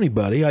know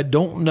anybody. I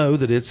don't know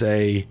that it's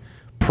a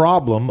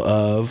problem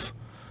of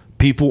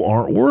people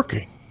aren't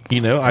working.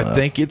 I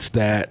think it's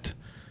that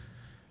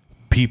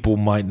people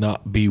might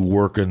not be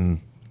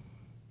working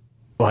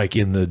like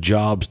in the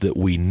jobs that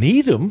we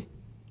need them,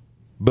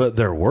 but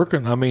they're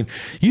working. I mean,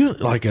 you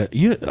like an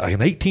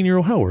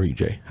 18-year-old. How old are you,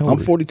 Jay? I'm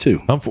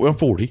 42. I'm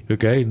 40.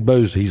 Okay, and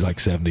Bo's he's like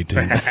 72.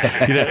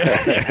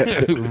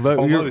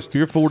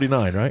 You're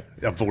 49, right?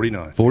 I'm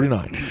 49.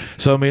 49.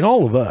 So I mean,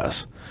 all of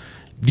us.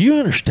 Do you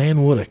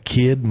understand what a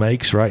kid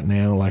makes right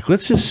now? Like,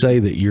 let's just say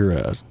that you're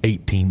a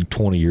 18,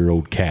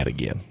 20-year-old cat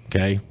again.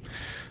 Okay.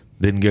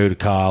 Didn't go to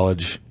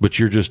college, but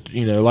you're just,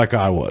 like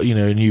I was,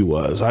 and you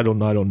was. I don't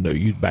know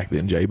you back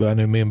then, Jay, but I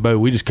know me and Bo,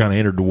 we just kind of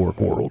entered the work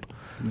world.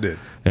 Did.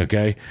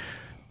 Okay.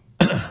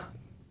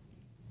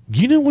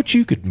 You know what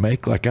you could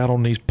make like out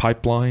on these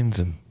pipelines?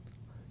 And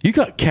you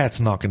got cats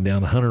knocking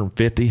down $150,000,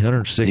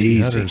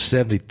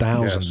 $160,000,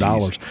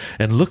 $170,000.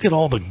 And look at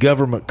all the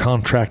government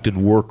contracted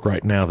work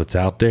right now that's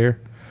out there.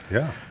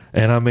 Yeah.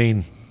 And I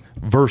mean,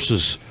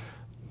 versus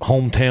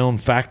hometown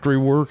factory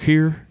work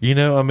here,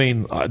 I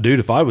mean, dude,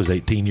 if I was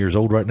 18 years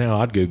old right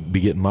now, I'd go be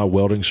getting my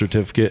welding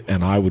certificate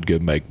and I would go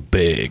make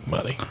big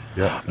money.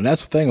 Yeah. And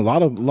that's the thing, a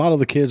lot of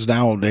the kids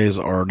nowadays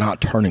are not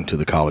turning to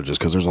the colleges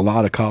because there's a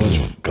lot of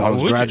college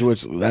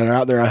graduates that are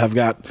out there have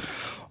got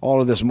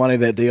all of this money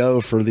that they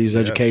owe for these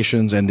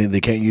educations, and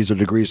they can't use their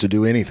degrees to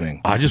do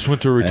anything. I just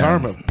went to a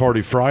retirement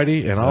party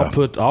Friday, and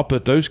I'll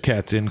put those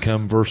cats'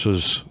 income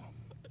versus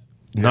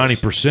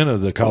 90% of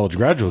the college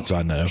graduates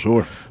I know.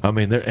 Sure. I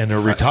mean, they're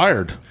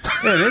retired.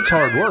 And it's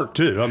hard work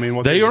too. I mean,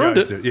 what They these earned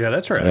guys it. do. Yeah,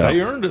 that's right. They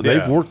earned it. Yeah.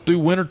 They've worked through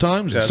winter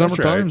times and Yeah, summer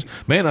that's right. times.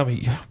 Man, I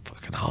mean, how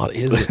fucking hot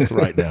is it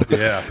right now?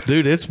 Yeah.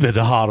 Dude, it's been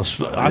the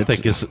hottest. I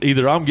think it's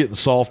either I'm getting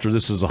soft or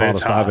this is the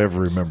hottest hot. I've ever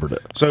rememred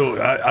it.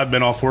 So I've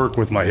been off work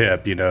with my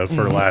hip,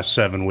 for the last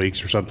 7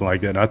 weeks or something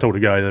like that. And I told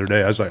a guy the other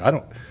day, I was like,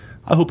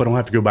 I hope I don't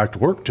have to go back to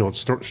work till it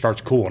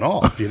starts cooling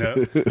off.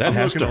 That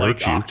has to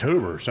hurt you.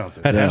 October or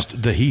something.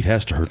 The heat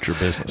has to hurt your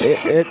business.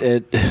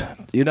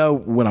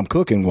 When I'm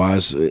cooking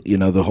wise,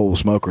 the whole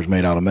smoker's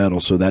made out of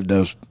metal, so that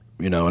does,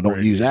 I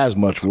don't use as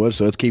much wood,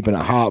 so it's keeping it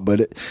hot,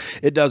 but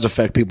it does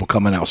affect people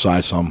coming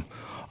outside some,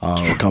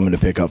 coming to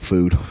pick up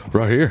food.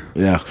 Right here.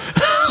 Yeah.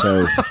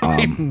 So,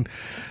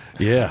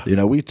 Yeah.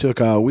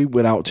 we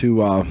went out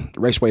to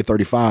Raceway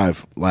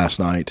 35 last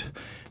night,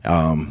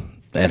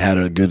 and had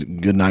a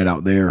good night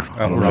out there.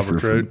 I On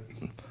Roberts Road.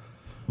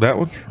 That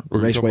one?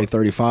 Raceway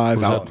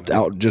 35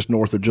 out just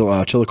north of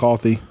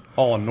Chillicothe.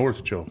 All in North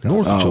of Chillicothe.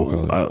 North of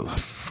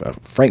Chillicothe.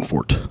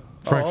 Frankfort.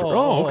 Frankfort.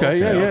 Oh, okay.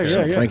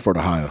 Yeah. Frankfort,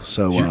 Ohio.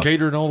 So You're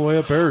catering all the way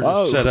up there or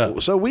just set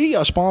up? So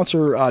we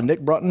sponsor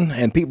Nick Brunton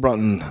and Pete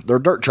Brunton. They're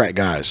dirt track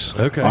guys.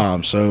 Okay.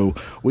 So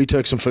we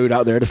took some food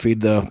out there to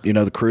feed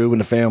the crew and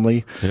the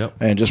family. Yep.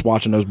 And just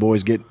watching those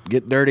boys get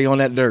dirty on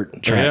that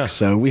dirt track. Yeah.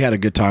 So we had a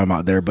good time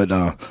out there. But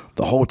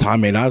the whole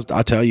time, man,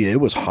 I tell you,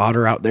 it was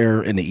hotter out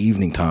there in the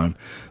evening time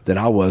than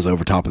I was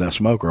over top of that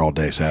smoker all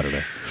day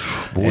Saturday.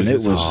 Boys, and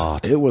it was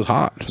hot. It was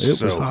hot. It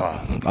So was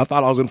hot. I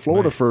thought I was in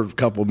Florida for a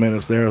couple of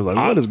minutes there. I was like,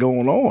 what is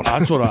going on?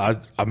 That's what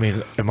I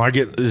mean,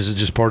 is it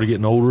just part of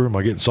getting older? Am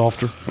I getting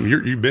softer? I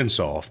mean, you've been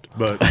soft,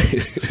 but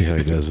See how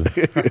he does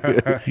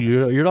it.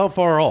 You're not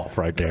far off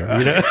right there.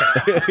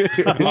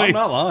 I'm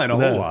not lying a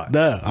whole lot.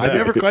 No, I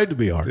never claimed to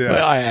be hard. Yeah.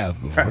 Well, I have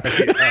before.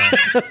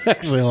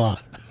 Actually, a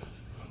lot.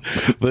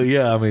 But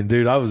yeah, I mean,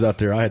 dude, I was out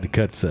there. I had to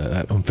cut.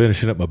 I'm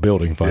finishing up my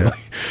building finally.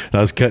 And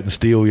I was cutting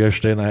steel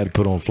yesterday, and I had to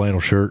put on a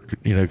flannel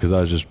shirt, because I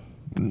was just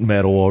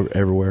metal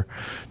everywhere.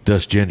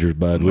 Dust gingers,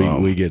 bud.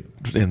 We get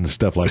into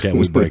stuff like that.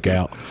 We break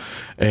out,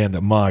 and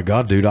my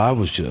God, dude, it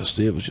was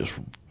just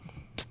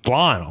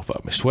flying off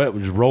of me. Sweat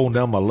was just rolling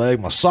down my leg.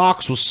 My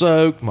socks was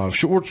soaked. My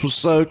shorts was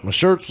soaked. My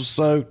shirts was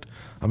soaked.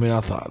 I mean,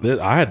 I thought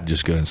I had to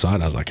just go inside.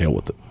 I was like, hell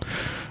with it.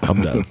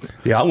 I'm done.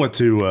 Yeah, I went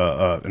to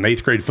an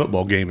 8th grade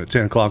football game at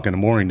 10 o'clock in the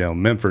morning down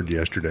in Memphis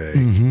yesterday,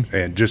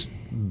 and just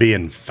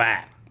being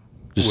fat.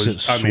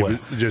 Just leaking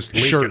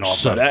Shirt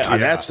off of That,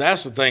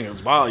 that's the thing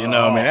as well. I mean,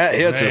 that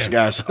hits us,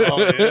 guys. Oh,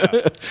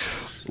 yeah.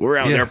 We're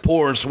out there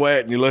pouring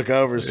sweat, and you look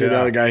over and see the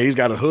other guy. He's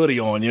got a hoodie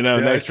on,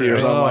 next to you.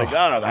 So I'm like,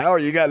 God, how are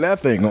you got that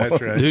thing on?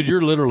 That's right. Dude,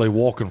 you're literally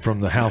walking from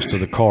the house to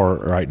the car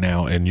right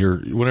now, and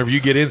whenever you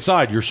get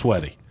inside, you're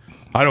sweaty.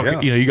 I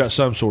don't, you got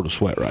some sort of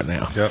sweat right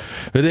now. Yep.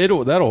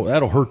 But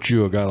that'll hurt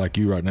you, a guy like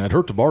you right now. It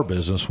hurt the bar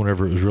business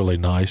whenever it was really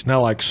nice. Now,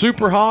 like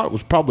super hot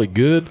was probably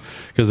good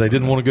because they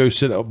didn't want to go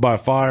sit up by a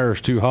fire. It's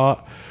too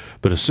hot.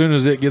 But as soon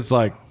as it gets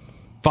like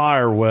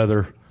fire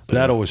weather,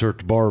 that always hurt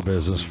the bar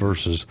business.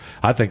 Versus,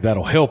 I think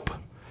that'll help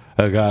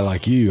a guy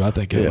like you. I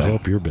think it'll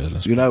help your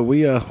business.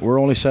 We're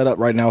only set up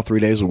right now 3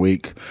 days a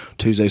week,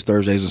 Tuesdays,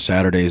 Thursdays, and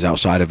Saturdays,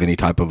 outside of any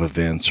type of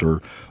events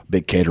or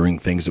big catering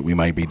things that we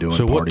might be doing,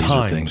 So what parties or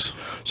times? things.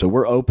 So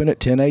we're open at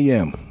 10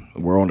 a.m.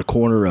 We're on the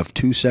corner of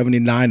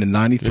 279 and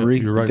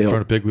 93. You're right in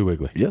front of Piggly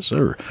Wiggly. Yes,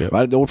 sir. Yep.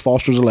 Right at the old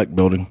Foster's Elect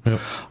building. Yep.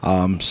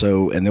 And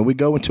then we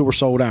go until we're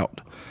sold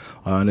out.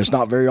 And it's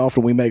not very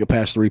often we make it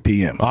past 3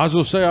 p.m. I was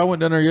gonna say I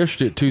went down there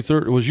yesterday at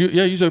 2:30. Was you?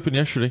 Yeah, you was open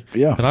yesterday.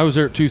 Yeah. And I was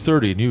there at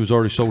 2:30, and you was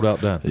already sold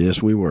out done.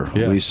 Yes, we were.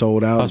 Yeah. We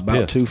sold I out was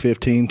about pissed.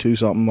 2:15,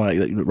 something like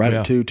that. Right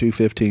at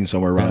 2:15,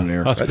 somewhere around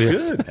there. That's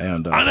good.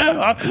 And I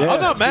know.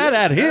 I'm not mad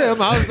at him.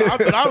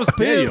 But I was pissed.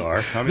 Yeah, you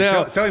are. I mean,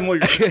 Now- tell him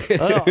what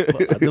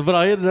you're but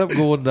I ended up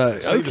going.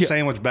 Save the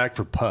sandwich back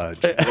for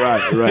Pudge.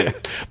 right.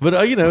 But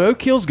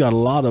Oak Hill's got a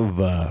lot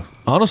of.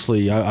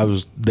 Honestly, I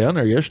was down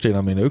there yesterday, and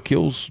I mean, Oak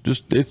Hill's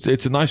just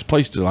it's a nice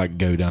place to like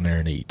go down there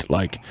and eat.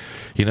 Like,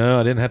 I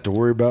didn't have to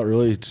worry about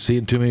really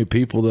seeing too many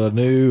people that I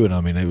knew, and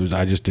I mean,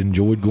 I just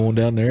enjoyed going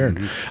down there.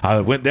 And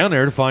I went down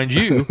there to find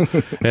you,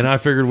 and I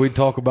figured we'd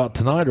talk about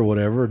tonight or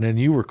whatever. And then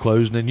you were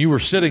closed, and you were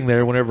sitting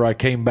there whenever I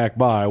came back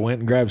by. I went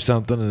and grabbed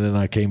something, and then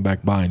I came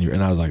back by,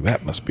 and I was like,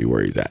 that must be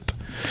where he's at.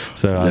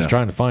 So I was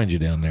trying to find you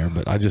down there,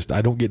 but I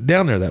don't get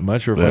down there that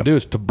much, or if I do,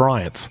 it's to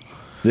Bryant's.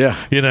 Yeah.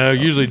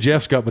 Usually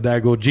Jeff's got my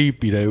daggone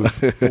Jeep,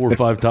 4 or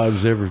 5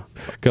 times every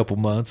couple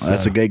months.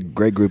 That's a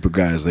great group of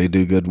guys. They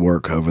do good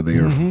work over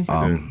there.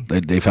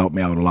 They've helped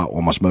me out a lot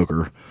on my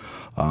smoker.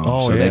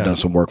 They've done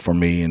some work for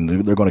me, and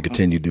they're going to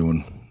continue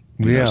doing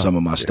some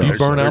of my stuff. Do you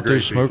burn They're out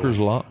those great people. smokers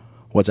a lot?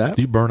 What's that?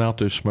 Do you burn out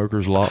those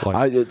smokers a lot? Like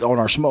On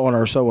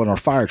our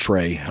fire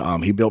tray,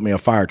 he built me a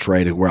fire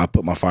tray to where I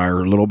put my fire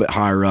a little bit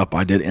higher up.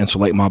 I did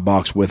insulate my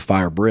box with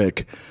fire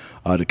brick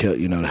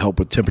to help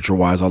with temperature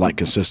wise. I like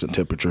consistent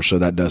temperature, so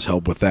that does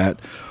help with that.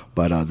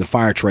 But the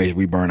fire trays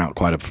we burn out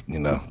quite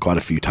a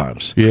few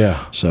times.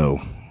 Yeah. So,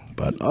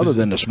 But other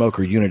than the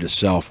smoker unit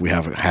itself, we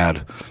haven't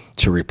had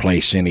to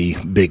replace any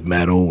big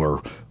metal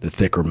or the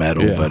thicker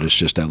metal, but it's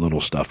just that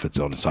little stuff that's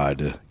on the side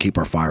to keep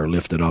our fire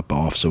lifted up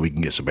off so we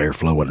can get some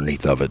airflow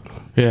underneath of it.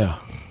 Yeah.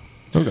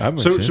 Okay,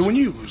 so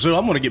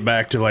I'm going to get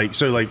back to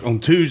like on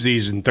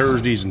Tuesdays and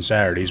Thursdays and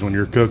Saturdays when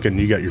you're cooking,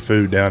 you got your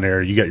food down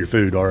there, you got your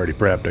food already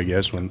prepped, I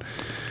guess.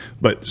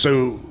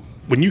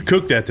 When you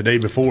cook that the day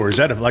before, is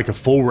that like a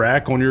full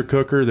rack on your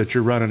cooker that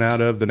you're running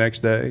out of the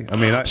next day? I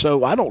mean, I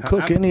don't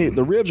cook any.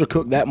 The ribs are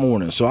cooked that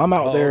morning, so I'm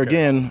out there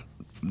again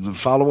the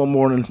following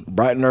morning,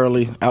 bright and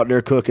early, out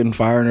there cooking,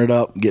 firing it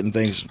up, getting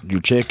things,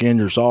 your chicken,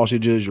 your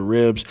sausages, your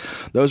ribs.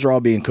 Those are all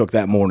being cooked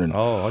that morning.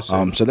 Oh, I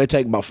see. So they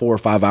take about 4 or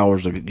 5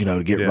 hours to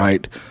get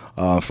right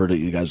for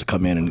you guys to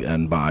come in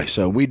and buy.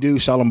 So we do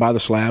sell them by the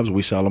slabs.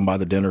 We sell them by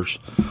the dinners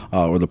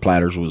or the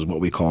platters was what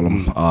we call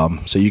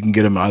them. So you can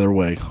get them either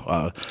way.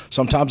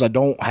 Sometimes I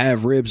don't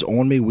have ribs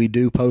on me. We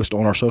do post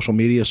on our social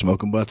media,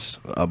 Smokin Butts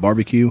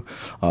BBQ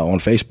on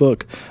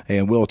Facebook,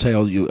 and we'll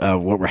tell you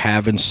what we're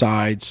having,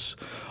 sides,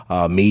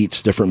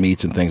 meats, different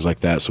meats and things like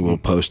that. So we'll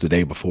post the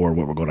day before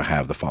what we're going to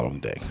have the following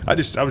day. I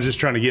was just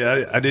trying to get,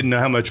 I didn't know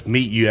how much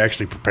meat you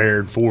actually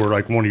prepared for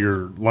like one of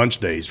your lunch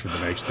days for the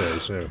next day.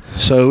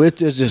 So it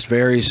just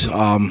varies. We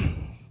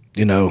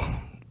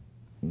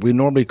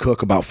normally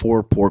cook about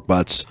 4 pork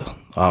butts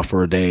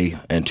for a day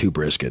and 2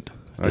 brisket.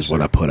 Is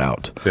what I put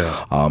out.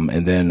 Yeah.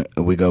 And then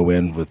we go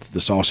in with the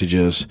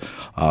sausages,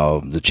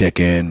 the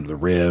chicken, the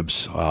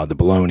ribs, the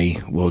bologna.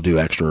 We'll do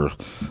extra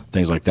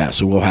things like that.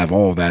 So we'll have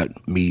all of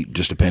that meat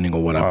just depending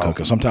on what I'm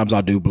cooking. Sometimes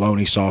I'll do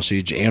bologna,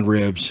 sausage, and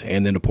ribs,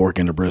 and then the pork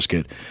and the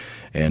brisket.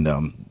 And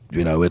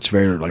it's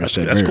very, like I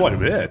said, that's quite a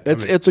bit.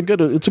 It's a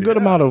good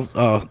amount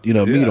of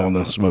meat on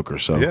the smoker.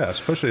 So yeah,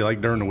 especially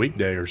like during the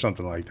weekday or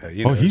something like that.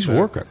 He's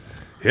working.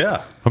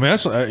 Yeah, I mean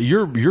that's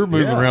you're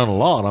moving around a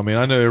lot. I mean,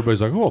 I know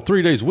everybody's like, "Oh,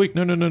 3 days a week."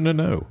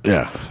 No.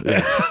 Yeah.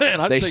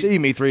 They see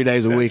me 3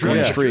 days a week on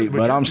the street,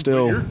 but I'm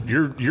still.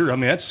 You're. I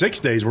mean, that's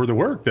 6 days worth of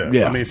work, though.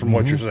 Yeah. I mean, from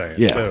what you're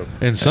saying. Yeah. So,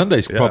 and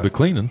Sunday's probably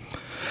cleaning.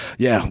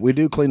 Yeah, we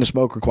do clean the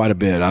smoker quite a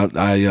bit.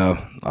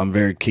 I'm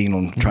very keen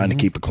on trying to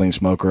keep a clean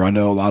smoker. I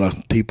know a lot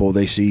of people,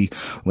 they see,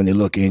 when they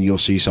look in, you'll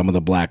see some of the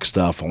black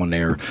stuff on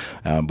there,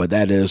 but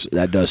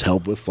that does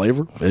help with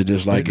flavor. It's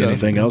just like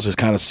anything else. It's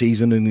kind of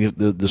seasoning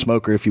the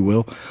smoker, if you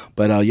will.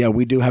 But yeah,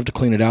 we do have to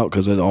clean it out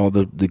because all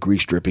the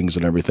grease drippings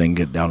and everything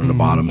get down to the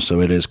bottom, so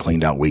it is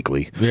cleaned out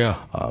weekly. Yeah.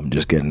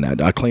 Just getting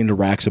that. I clean the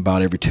racks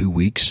about every 2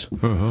 weeks.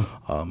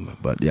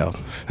 But yeah.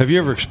 Have you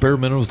ever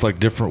experimented with like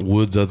different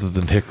woods other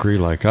than hickory?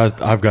 Like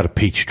I've got a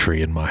peach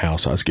tree in my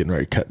house I was getting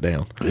ready to cut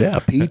down. Yeah,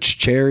 peach,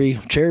 cherry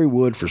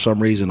wood for some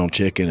reason on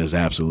chicken is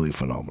absolutely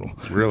phenomenal.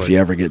 Really? If you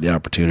ever get the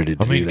opportunity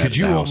to do that. Could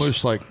you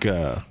almost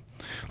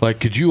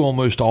could you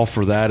almost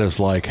offer that as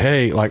like,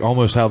 hey, like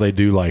almost how they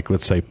do like,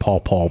 let's say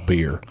Paw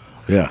beer.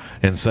 Yeah.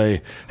 And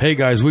say, hey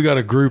guys, we got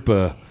a group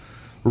of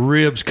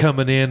ribs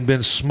coming in,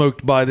 been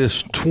smoked by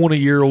this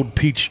 20-year-old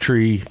peach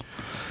tree.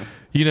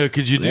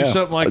 Could you do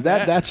something like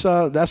that? That's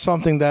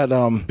something that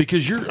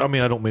because I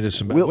don't mean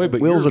this in a bad way, but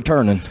wheels are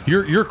turning.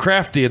 You're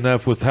crafty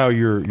enough with how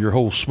your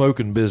whole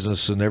smoking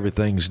business and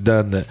everything's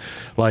done that,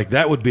 like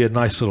that would be a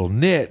nice little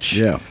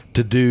niche.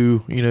 To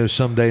do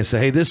someday and say,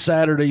 hey, this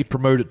Saturday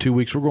promote it 2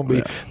 weeks. We're going to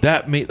be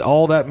that meat,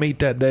 all that meat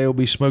that day will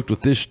be smoked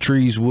with this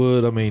tree's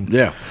wood. I mean,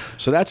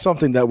 So that's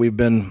something that we've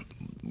been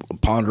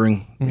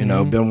pondering,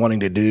 been wanting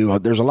to do.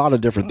 There's a lot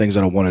of different things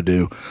that I want to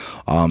do.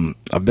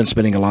 I've been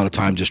spending a lot of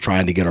time just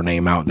trying to get our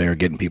name out there,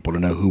 getting people to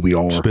know who we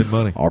are, spend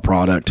money, our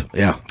product.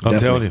 Yeah, I'm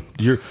telling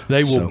you,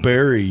 they will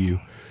bury you.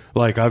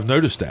 Like I've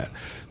noticed that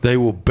they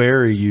will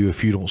bury you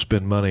if you don't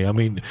spend money. I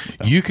mean,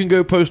 you can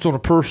go post on a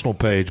personal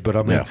page, but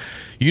I mean,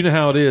 you know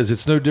how it is.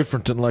 It's no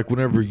different than like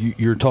whenever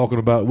you're talking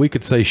about, we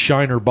could say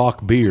Shiner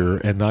Bock beer,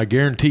 and I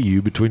guarantee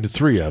you between the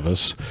 3 of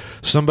us,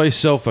 somebody's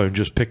cell phone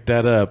just picked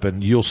that up,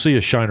 and you'll see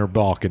a Shiner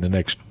Bock in the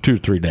next 2 or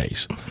 3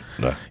 days.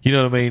 You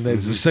know what I mean?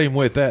 It's the same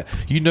way with that.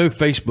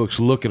 Facebook's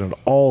looking at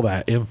all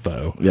that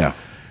info. Yeah.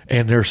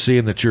 And they're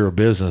seeing that you're a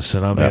business,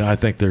 and I mean, I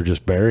think they're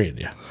just burying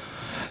you.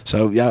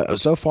 So yeah,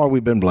 so far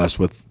we've been blessed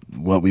with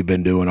what we've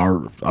been doing.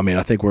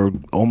 I think we're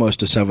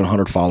almost to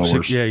 700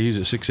 followers. Yeah, use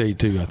it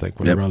 682. I think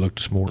whenever I looked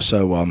this morning.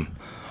 So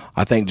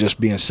I think just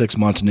being 6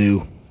 months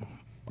new,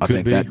 I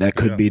think that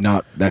could be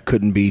that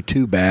couldn't be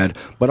too bad.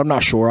 But I'm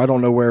not sure. I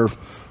don't know where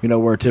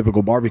where a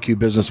typical barbecue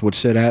business would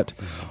sit at.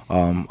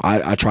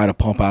 I try to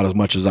pump out as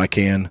much as I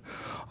can.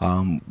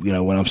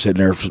 When I'm sitting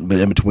there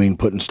in between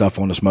putting stuff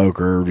on the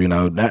smoker,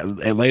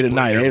 late at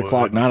night, 8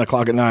 o'clock, 9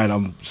 o'clock at night,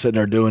 I'm sitting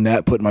there doing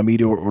that, putting my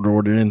meat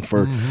order in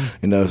for,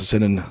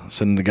 sending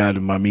the guy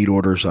to my meat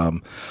orders.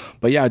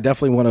 But yeah, I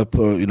definitely want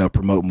to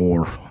promote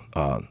more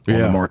on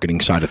the marketing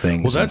side of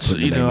things. Well, that's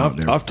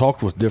I've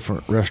talked with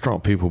different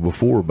restaurant people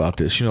before about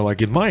this.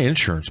 Like in my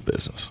insurance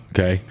business,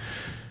 okay,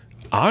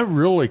 I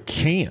really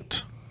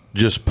can't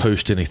just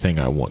post anything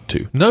I want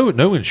to.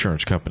 No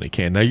insurance company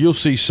can. Now you'll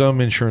see some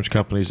insurance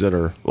companies that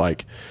are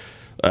like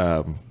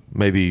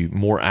maybe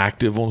more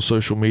active on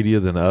social media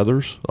than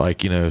others,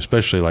 like,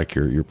 especially like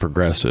your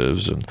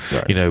progressives and,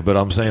 but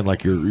I'm saying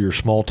like your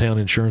small town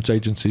insurance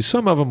agencies,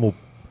 some of them will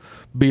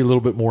be a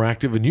little bit more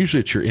active, and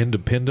usually it's your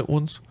independent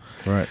ones.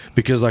 Right.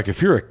 Because like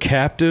if you're a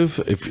captive,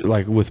 if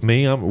like with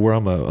me, I'm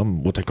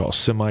what they call a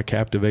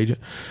semi-captive agent.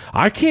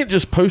 I can't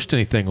just post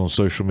anything on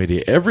social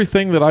media.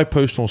 Everything that I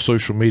post on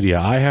social media,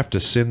 I have to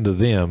send to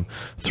them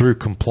through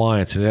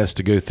compliance. It has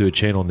to go through a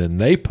channel, and then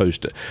they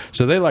post it.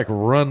 So they like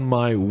run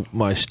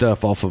my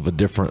stuff off of a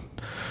different.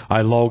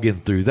 I log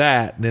in through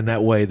that, and then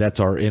that way that's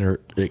our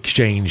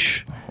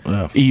exchange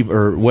or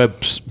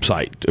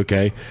website.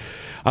 Okay.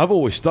 I've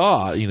always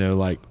thought,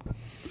 like,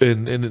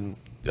 and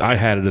I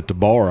had it at the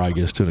bar, I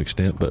guess, to an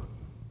extent, but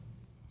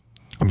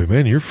I mean,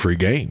 man, you're free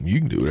game. You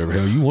can do whatever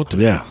hell you want to.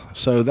 Yeah.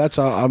 So that's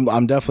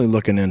I'm definitely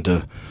looking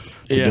into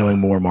doing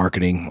more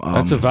marketing.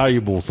 That's a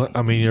valuable thing.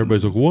 I mean,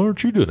 everybody's like, why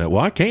aren't you doing that?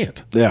 Well, I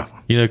can't. Yeah.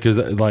 Because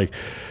like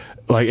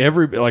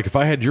if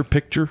I had your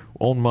picture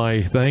on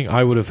my thing,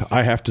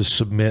 I have to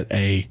submit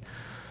a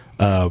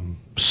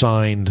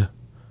signed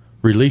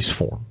release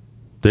form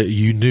that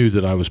you knew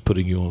that I was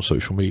putting you on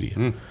social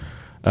media.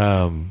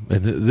 And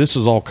this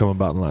has all come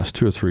about in the last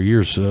 2 or 3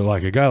 years. So,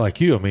 like a guy like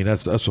you, I mean,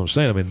 that's what I'm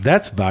saying. I mean,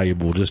 that's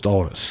valuable just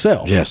all in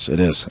itself. Yes, it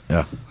is.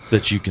 Yeah,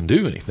 that you can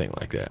do anything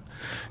like that.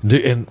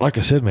 And like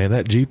I said, man,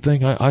 that Jeep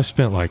thing, I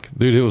spent like,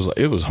 dude,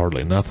 it was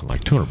hardly nothing,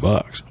 like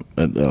 $200.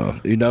 And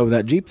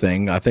that Jeep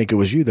thing, I think it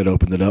was you that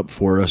opened it up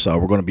for us.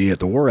 We're going to be at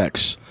the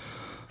Warex.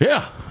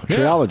 Yeah.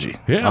 Trilogy.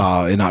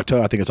 Yeah. In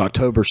October, I think it's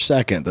October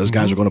 2nd. Those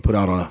guys are going to put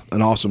out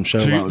an awesome show.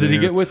 So did he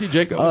get with you,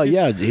 Jacob?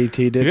 Yeah, he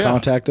did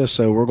contact us.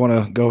 So we're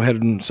going to go ahead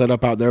and set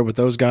up out there with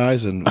those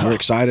guys, and we're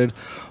excited.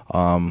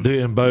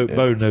 And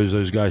Bo knows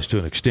those guys to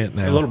an extent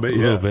now. A little bit.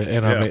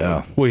 And I mean,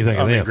 what do you think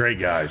of them? Great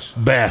guys.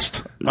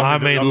 Best. I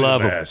mean,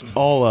 love them.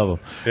 All of them.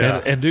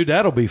 Yeah. And dude,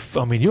 that'll be,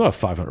 I mean, you'll have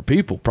 500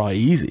 people probably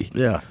easy.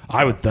 Yeah.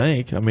 I would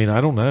think. I mean,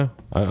 I don't know.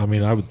 I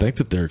mean, I would think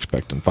that they're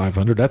expecting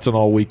 500. That's an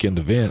all-weekend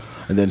event.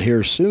 And then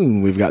here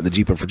soon, we've got the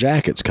Jeeping for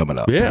Jackets coming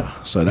up.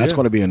 Yeah. So that's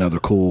going to be another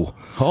cool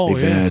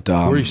event.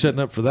 Yeah. Where are you setting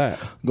up for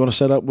that? I'm going to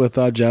set up with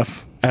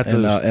Jeff at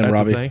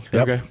Robbie. The thing?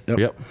 Yep.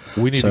 Yep.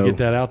 We need to get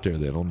that out there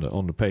then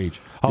on the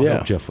page. I'll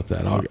help Jeff with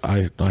that.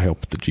 I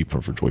help with the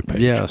Jeeping for Joy page.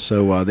 Yeah.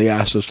 So they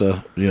asked us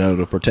to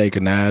to partake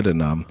in that,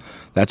 and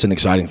that's an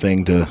exciting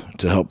thing to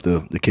help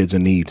the kids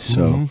in need.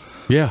 So.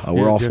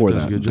 We're all for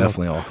that.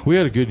 Definitely all. We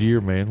had a good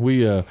year, man.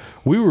 We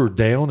were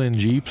down in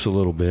Jeeps a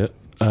little bit.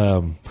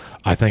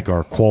 I think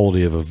our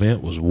quality of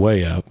event was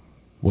way up.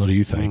 What do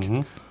you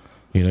think?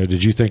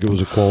 Did you think it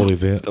was a quality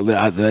event?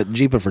 The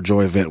Jeeping for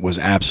Joy event was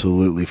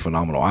absolutely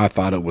phenomenal. I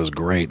thought it was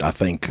great. I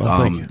think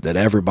that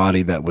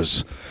everybody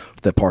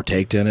that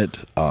partaked in it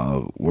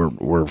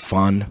were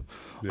fun,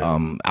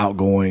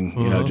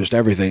 outgoing. Just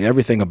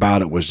everything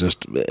about it was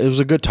it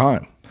was a good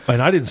time.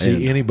 And I didn't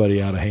see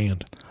anybody out of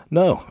hand.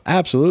 No,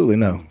 absolutely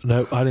no.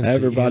 No, I didn't.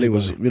 Everybody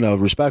was,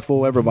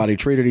 respectful. Everybody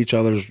treated each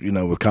other,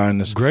 with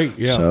kindness. Great,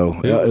 yeah. So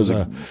it was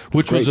a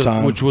great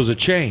time. Which was a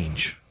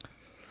change.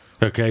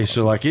 Okay,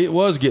 so like it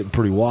was getting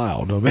pretty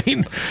wild. I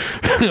mean,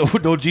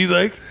 don't you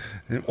think?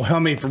 Well, I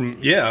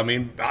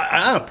mean,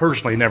 I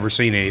personally never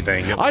seen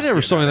anything. I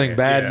never saw anything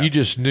bad. Yeah. You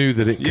just knew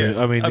that it could.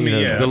 I mean,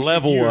 the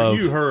level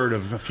you heard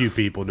of a few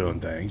people doing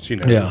things,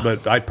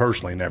 but I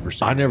personally never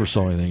saw. I never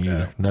saw anything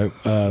either. No,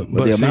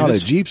 but the amount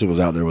of Jeeps that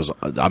was out there was,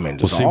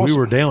 awesome. We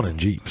were down in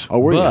Jeeps. Oh,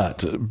 were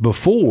but you?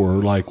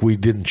 Before, like, we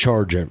didn't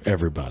charge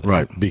everybody,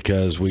 right?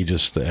 Because we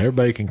just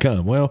everybody can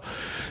come. Well,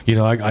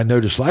 I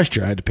noticed last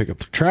year I had to pick up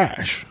the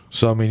trash.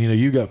 So, I mean,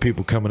 you got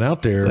people coming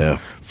out there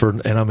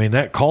and I mean,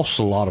 that costs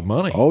a lot of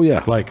money. Oh,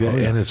 yeah. Like that,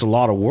 and it's a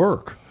lot of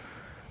work.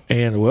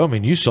 And, well, I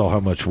mean, you saw how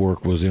much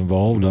work was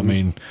involved. I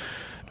mean,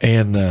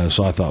 and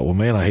so I thought, well,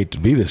 man, I hate to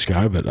be this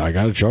guy, but I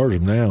got to charge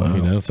them now.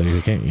 If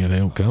they can't, they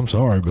don't come,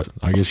 sorry. But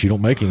I guess you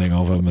don't make anything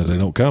off of them if they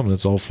don't come.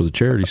 That's all for the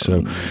charity.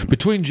 So,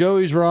 between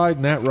Joey's ride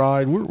and that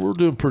ride, we're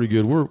doing pretty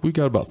good. We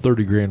got about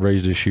 $30,000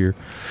 raised this year.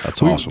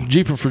 That's awesome.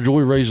 Jeeping for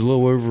Joy raised a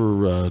little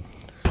over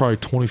probably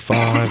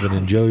 25, and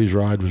then Joey's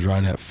ride was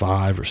right at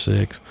 5 or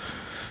 6.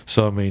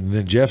 So, I mean,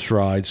 then Jeff's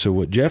ride. So,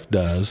 what Jeff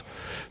does,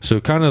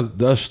 so kind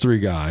of us three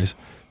guys,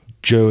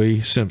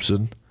 Joey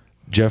Simpson,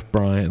 Jeff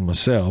Bryant, and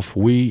myself,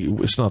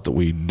 it's not that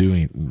we do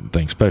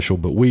anything special,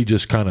 but we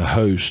just kind of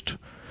host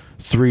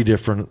 3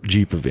 different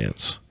Jeep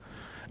events.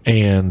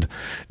 And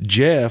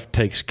Jeff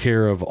takes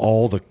care of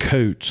all the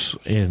coats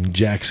in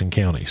Jackson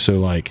County. So,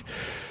 like,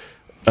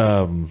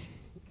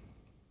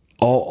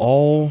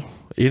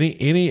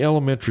 any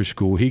elementary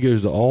school, he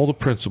goes to all the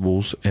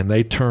principals and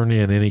they turn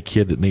in any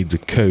kid that needs a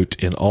coat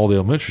in all the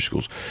elementary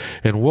schools.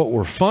 And what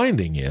we're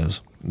finding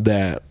is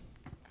that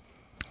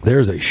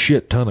there's a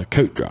shit ton of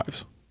coat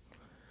drives.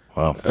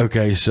 Wow.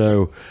 Okay,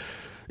 so,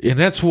 and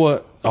that's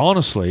what,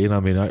 honestly, and I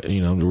mean,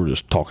 we're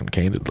just talking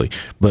candidly,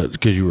 but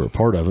because you were a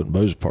part of it and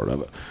Bo's a part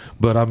of it.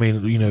 But I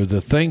mean,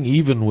 the thing,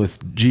 even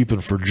with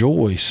Jeeping for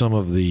Joy, some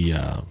of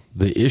the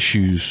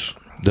issues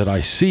that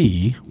I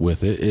see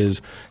with it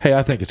is, hey,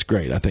 I think it's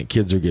great. I think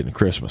kids are getting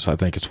Christmas. I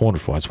think it's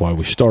wonderful. That's why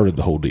we started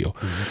the whole deal.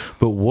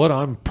 But what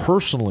I'm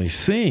personally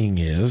seeing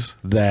is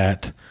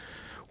that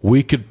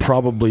we could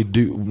probably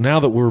do, now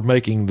that we're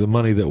making the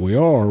money that we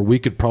are, we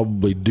could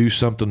probably do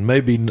something,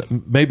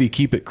 maybe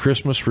keep it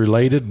Christmas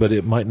related, but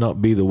it might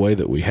not be the way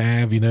that we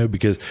have,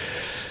 because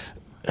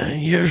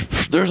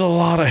there's a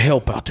lot of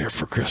help out there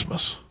for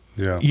Christmas.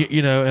 Yeah.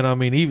 And I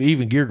mean,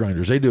 even Gear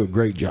Grinders, they do a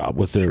great job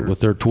with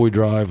their toy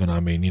drive. And I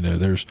mean,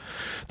 there's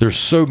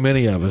so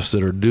many of us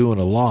that are doing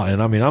a lot.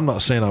 And I mean, I'm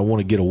not saying I want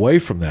to get away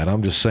from that.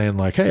 I'm just saying,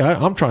 like, hey,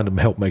 I'm trying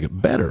to help make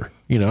it better.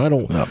 I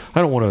don't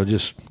want to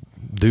just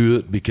do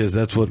it because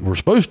that's what we're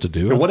supposed to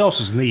do. So what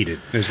else is needed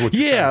is what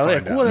you're trying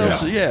to find what out.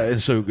 else? Yeah.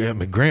 And so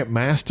Grant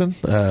Maston,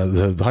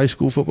 the high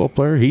school football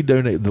player, he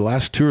donated the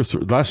last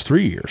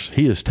 3 years.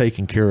 He has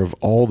taken care of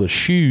all the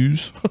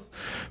shoes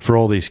for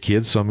all these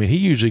kids. So I mean, he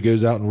usually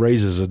goes out and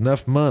raises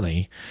enough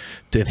money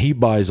that he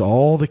buys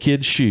all the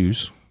kids'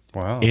 shoes.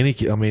 Wow. I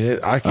mean,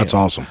 That's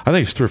awesome. I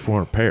think it's 300 or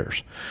 400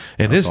 pairs.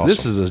 And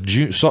this is a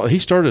June. He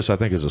started this, I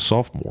think, as a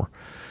sophomore,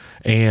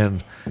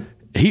 and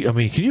can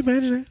you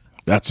imagine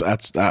that?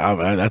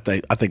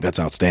 I think that's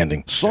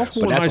outstanding.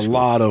 Sophomore, but that's a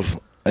lot of,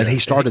 and he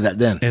started that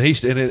then. And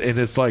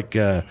it's like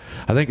I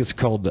think it's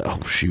called.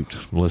 Oh shoot,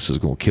 Melissa's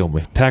going to kill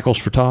me. Tackles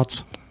for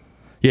Tots.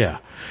 Yeah,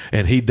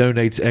 and he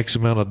donates X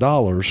amount of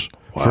dollars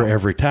for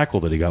every tackle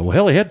that he got. Well,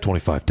 hell, he had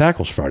 25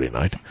 tackles Friday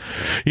night.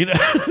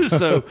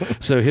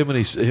 So him and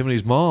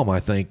his mom, I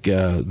think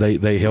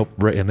they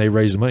help and they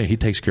raise the money. He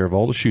takes care of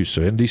all the shoes.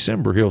 So in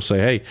December he'll say,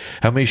 hey,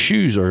 how many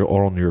shoes are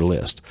on your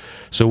list?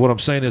 So what I'm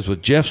saying is,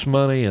 with Jeff's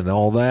money and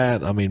all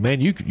that, I mean,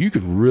 man, you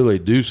could really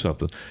do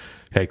something.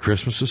 Hey,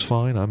 Christmas is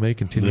fine. I may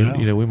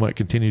continue, we might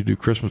continue to do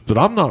Christmas, but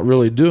I'm not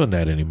really doing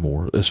that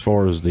anymore. As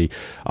far as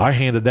I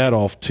handed that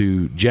off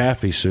to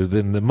Jaffe, so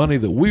then the money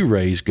that we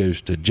raise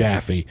goes to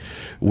Jaffe.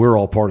 We're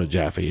all part of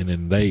Jaffe, and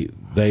then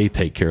they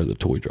take care of the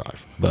toy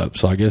drive. But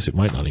so I guess it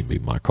might not even be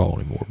my call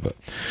anymore. But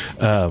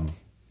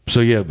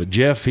but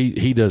Jeff,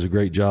 he does a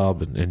great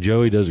job, and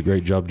Joey does a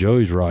great job.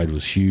 Joey's ride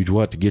was huge. We'll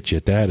have to get you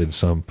at that in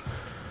some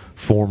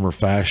form or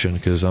fashion,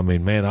 because I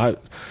mean, man, I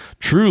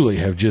truly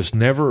have just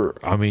never,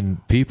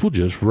 people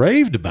just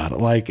raved about it.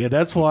 Like, and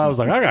that's why I was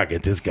like, I gotta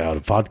get this guy on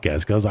the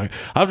podcast, because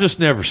I've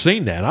just never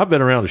seen that. I've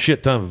been around a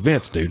shit ton of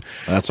events, dude.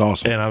 That's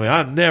awesome. And I mean,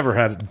 I never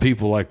had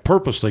people like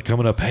purposely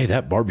coming up, hey,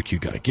 that barbecue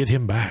guy, get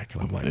him back.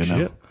 And I'm like,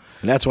 shit.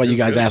 And that's why you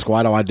guys ask,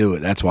 why do I do it?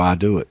 That's why I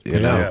do it. You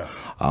know.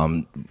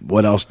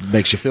 What else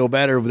makes you feel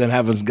better than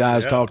having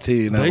guys talk to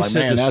you? They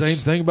said the same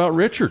thing about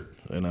Richard.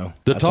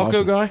 The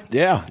taco guy.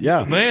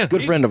 Yeah, man,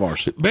 good friend of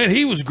ours. Man,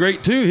 he was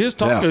great too. His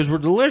tacos were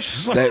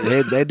delicious.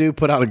 they do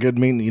put out a good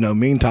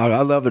mean taco.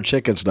 I love their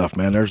chicken stuff,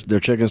 man. Their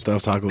chicken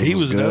stuff tacos. He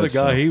was good, another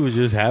guy. So. He was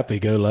just happy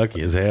go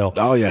lucky as hell.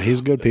 Oh yeah,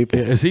 he's good people.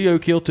 Is he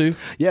Oak Hill too?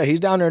 Yeah, he's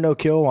down there in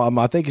Oak Hill.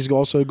 I think he's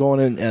also going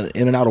in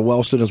and out of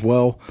Wellston as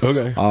well.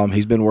 Okay.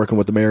 He's been working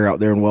with the mayor out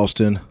there in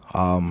Wellston,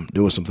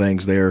 doing some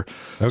things there.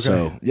 Okay.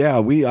 So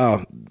yeah,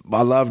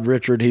 I loved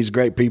Richard. He's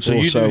great people. So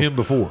you knew him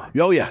before?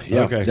 Oh yeah.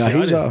 Okay. Yeah,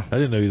 I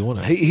didn't know either one of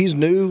them. He's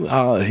new.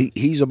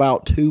 He's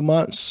about 2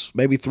 months,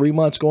 maybe 3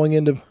 months going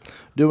into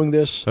doing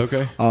this.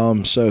 Okay.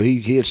 So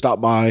he had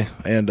stopped by,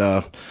 and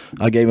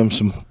I gave him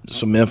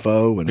some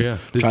info and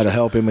tried to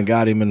help him and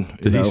guide him. And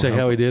did he say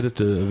how he did at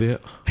the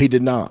event? He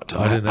did not.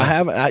 I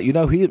haven't.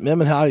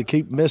 Him and I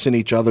keep missing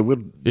each other.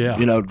 We'd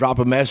drop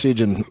a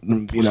message and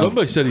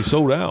somebody said he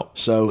sold out.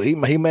 So he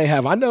may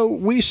have. I know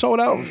we sold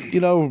out.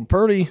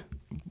 Pretty.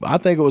 I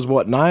think it was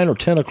 9 or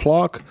 10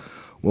 o'clock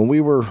when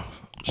we were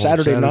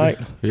Saturday night.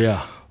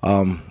 Yeah.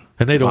 And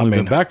they'd only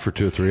been back for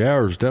 2 or 3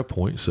 hours at that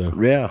point. So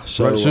yeah.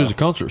 So right as soon as the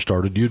concert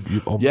started, you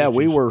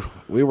we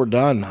were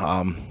done.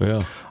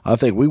 I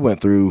think we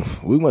went through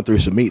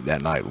some meat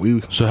that night.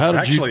 So how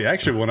did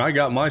actually when I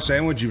got my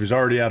sandwich, he was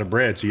already out of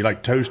bread. So you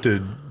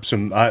toasted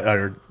some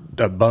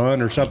a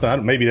bun or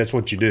something. Maybe that's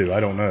what you do. I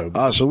don't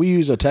know. So we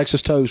use a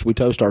Texas toast. We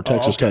toast our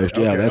Texas toast.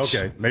 Yeah, that's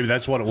okay. Maybe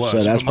that's what it was.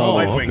 So that's my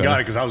wife went and got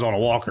it because I was on a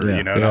walker,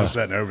 and I was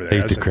sitting over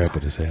there. He's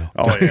decrepit as hell.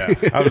 Oh yeah.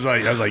 I was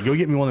like, go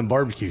get me one of them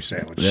barbecue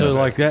sandwiches. So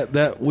like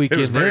that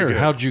weekend there,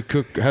 how'd you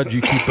keep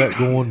that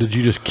going? Did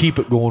you just keep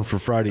it going for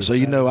Friday? So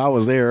I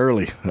was there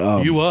early.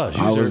 I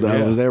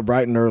was there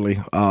bright and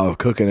early,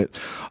 cooking it.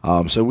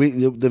 So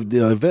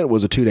the event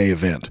was a 2-day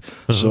event.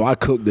 So I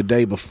cooked the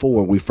day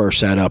before we first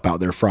sat up out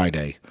there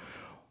Friday.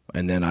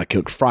 And then I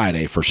cooked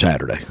Friday for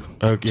Saturday.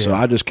 Okay. So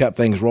I just kept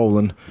things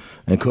rolling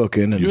and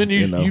cooking. And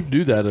you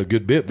do that a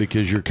good bit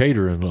because you're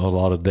catering a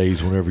lot of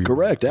days whenever you.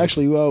 Correct.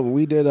 Actually,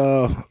 we did.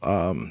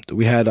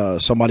 We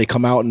had somebody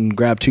come out and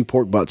grab 2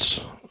 pork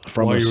butts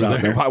from us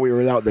out there while we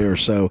were out there.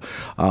 So,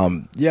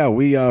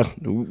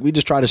 we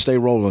just try to stay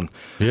rolling.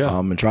 Yeah.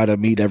 And try to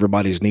meet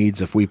everybody's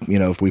needs if we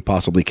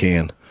possibly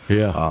can.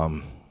 Yeah.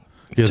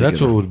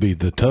 That's what would be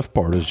the tough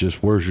part is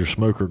just where's your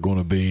smoker going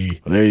to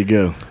be? There you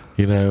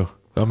go.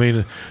 I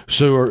mean,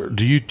 so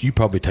do you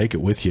probably take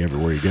it with you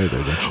everywhere you go,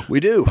 though, don't you? We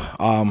do,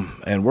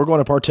 and we're going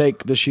to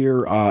partake this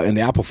year in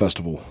the Apple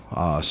Festival.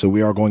 So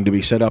we are going to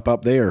be set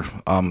up there.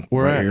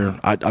 Where right at? here.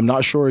 I'm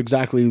not sure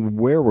exactly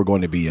where we're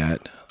going to be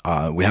at.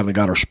 We haven't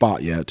got our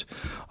spot yet.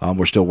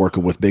 We're still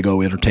working with Big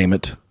O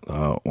Entertainment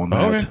on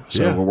that. Okay.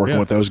 So Yeah, we're working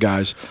with those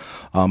guys.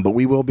 But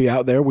we will be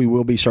out there. We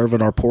will be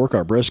serving our pork,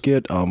 our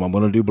brisket. I'm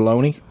going to do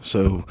bologna.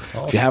 So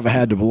if you haven't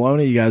had the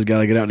bologna, you guys got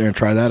to get out there and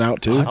try that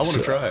out too. I want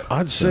to try it.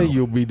 I'd say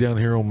you'll be down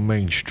here on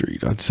Main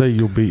Street. I'd say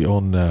you'll be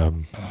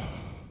on.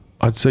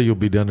 I'd say you'll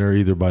be down there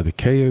either by the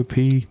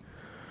KOP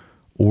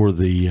or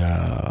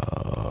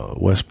the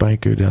West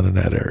Banco down in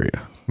that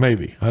area.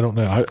 Maybe, I don't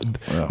know.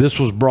 This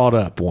was brought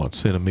up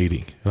once in a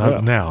meeting.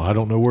 Now I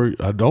don't know where.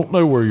 I don't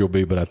know where you'll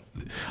be, but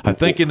I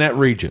think in that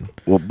region.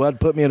 Well, Bud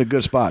put me in a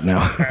good spot now.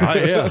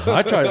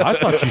 I tried. I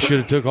thought you should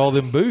have took all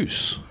them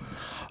booths.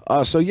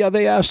 So yeah,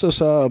 they asked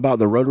us about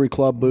the Rotary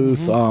Club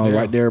booth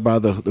right there by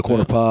the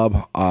corner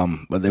pub.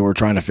 But they were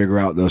trying to figure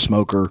out the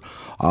smoker.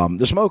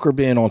 The smoker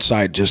being on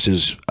site just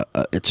is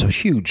it's a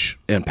huge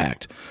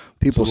impact.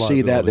 People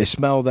see that, they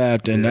smell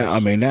that, and that, I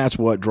mean that's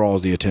what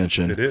draws the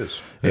attention. It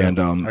is, and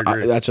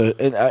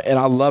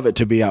I love it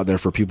to be out there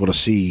for people to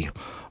see.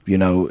 You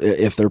know,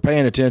 if they're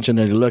paying attention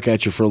and they look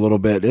at you for a little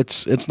bit,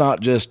 it's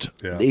not just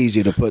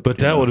easy to put. But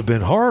that would have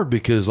been hard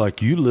because,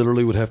 like, you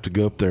literally would have to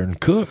go up there and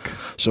cook.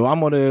 So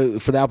I'm gonna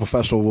for the Apple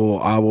Festival.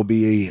 I will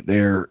be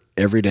there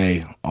every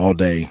day, all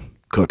day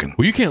cooking.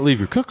 Well, you can't leave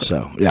your cooking.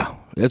 So yeah,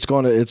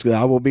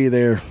 I will be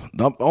there.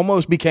 I'll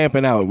almost be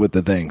camping out with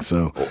the thing.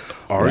 So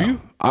are you?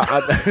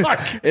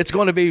 It's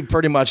going to be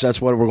pretty much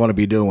that's what we're going to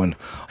be doing.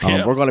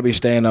 We're going to be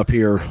staying up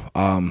here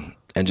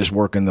and just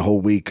working the whole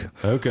week.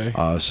 Okay.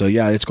 So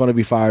yeah, it's going to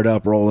be fired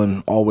up,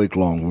 rolling all week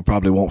long. We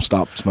probably won't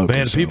stop smoking.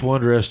 Man, people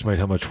underestimate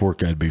how much work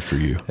that'd be for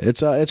you.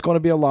 It's going to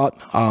be a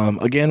lot.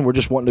 Again, we're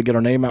just wanting to get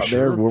our name out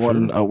there.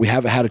 We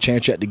haven't had a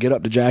chance yet to get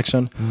up to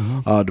Jackson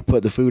to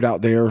put the food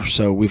out there.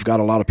 So we've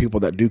got a lot of people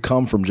that do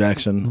come from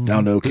Jackson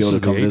down to Oak Hill to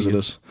come visit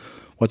us.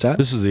 What's that?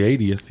 This is the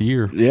 80th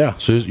year. Yeah.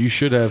 So you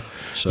should have.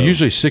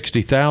 Usually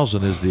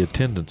 60,000 is the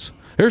attendance.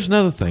 There's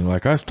another thing.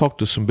 Like I've talked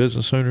to some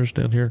business owners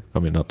down here. I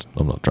mean,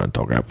 I'm not trying to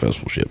talk Apple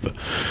Festival shit, but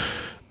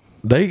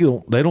they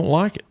don't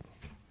like it.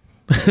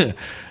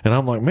 And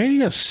I'm like, man, you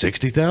got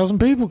 60,000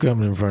 people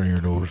coming in front of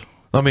your doors.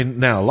 I mean,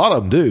 now a lot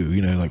of them do.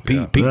 You know, like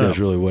Pete does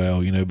really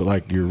well. You know, but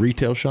like your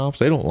retail shops,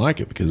 they don't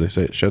like it because they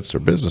say it shuts their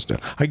business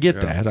down. I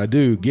get that. I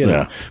do get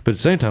it. But at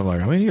the same time,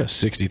 like, I mean, you got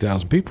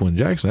 60,000 people in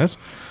Jackson. That's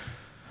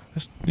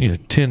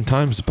 10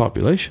 times the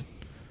population.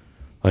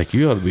 Like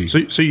you ought to be.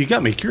 So you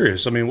got me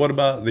curious. I mean, what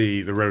about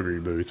the Rotary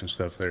booth and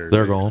stuff there?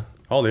 They're gone.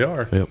 Oh, they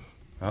are. Yep.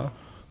 Huh?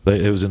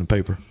 It was in the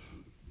paper.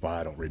 Well,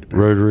 I don't read the paper.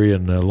 Rotary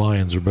and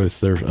Lions are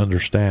both they're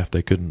understaffed.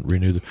 They couldn't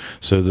renew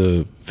so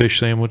the fish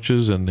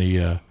sandwiches and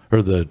the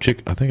or the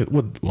chicken. I think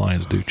what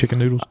Lions do chicken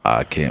noodles.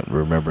 I can't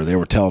remember. They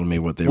were telling me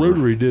what they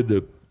Rotary did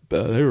the.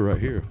 They were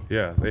right here.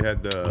 Yeah, they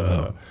had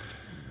the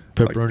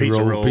pepperoni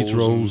like pizza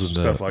rolls and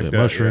stuff like that.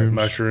 Mushrooms.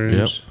 Yeah,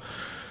 mushrooms.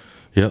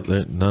 Yep.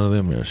 None of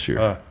them this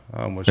year.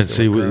 And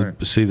see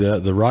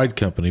the ride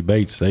company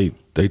Bates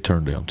they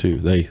turned down too.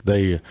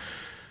 They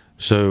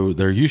so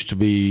there used to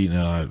be.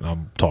 Now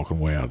I'm talking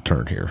way out of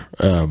turn here,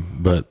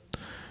 but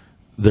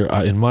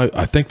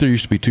I think there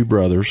used to be two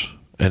brothers,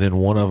 and then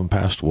one of them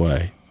passed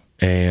away,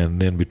 and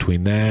then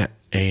between that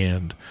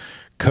and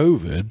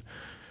COVID,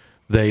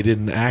 they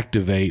didn't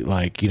activate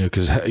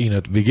because at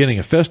the beginning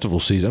of festival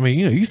season. I mean,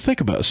 you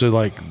think about it, so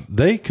like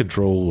they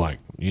control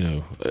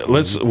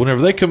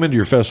whenever they come into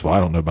your festival,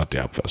 I don't know about the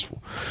Apple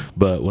Festival,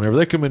 but whenever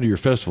they come into your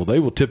festival, they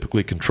will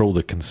typically control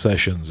the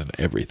concessions and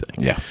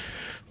everything. Yeah.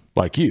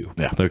 Like you.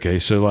 Yeah. Okay.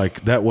 So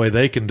like that way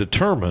they can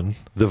determine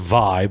the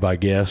vibe, I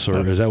guess,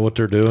 or is that what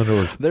they're doing?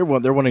 Or they're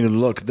wanting to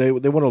look. They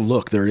want to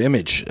look their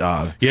image.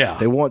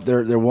 They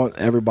want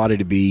everybody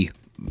to be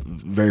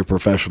very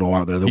professional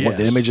out there. They want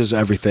the images,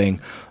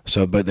 everything.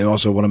 So, but they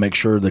also want to make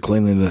sure the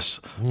cleanliness,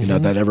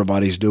 that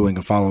everybody's doing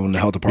and following the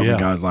health department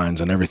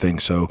guidelines and everything.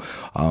 So,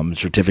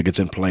 certificates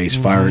in place,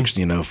 fire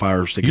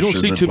stickers. You don't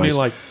see too many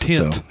like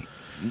tent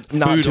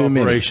not food too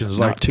operations, many.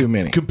 like Not too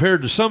many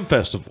compared to some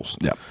festivals.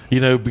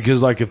 Yeah,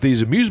 because like if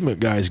these amusement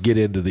guys get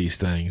into these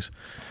things,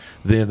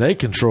 then they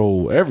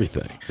control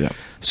everything. Yeah.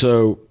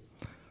 So.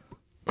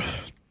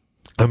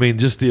 I mean,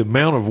 just the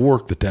amount of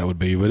work that would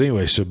be. But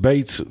anyway, so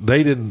Bates,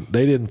 they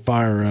didn't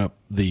fire up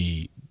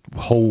the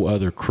whole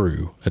other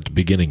crew at the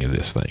beginning of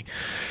this thing.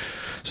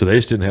 So they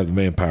just didn't have the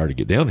manpower to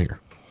get down here.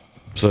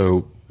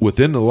 So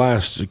within the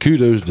last,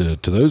 kudos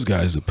to those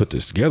guys that put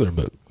this together,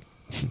 but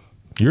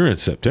you're in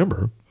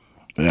September.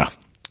 Yeah.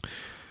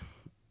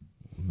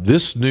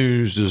 This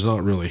news does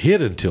not really hit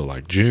until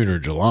like June or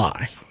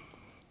July.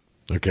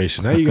 Okay,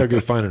 so now you got to go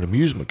find an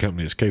amusement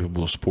company that's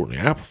capable of supporting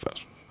the Apple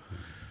Festival.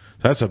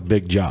 That's a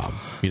big job.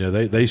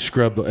 They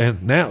scrubbed,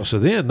 and now, so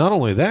then not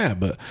only that,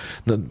 but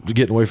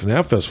getting away from the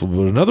Apple Festival,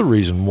 but another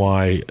reason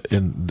why,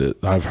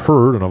 I've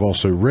heard and I've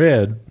also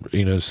read,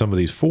 some of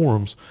these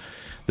forums,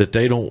 that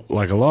they don't,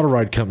 like a lot of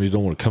ride companies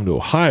don't want to come to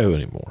Ohio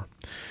anymore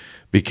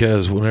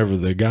because whenever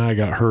the guy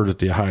got hurt at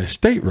the Ohio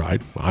State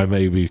ride, I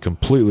may be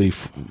completely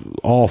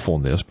off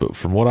on this, but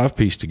from what I've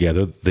pieced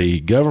together, the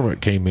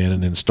government came in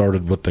and then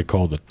started what they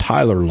call the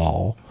Tyler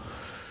Law,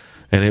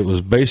 and it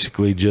was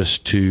basically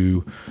just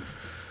to,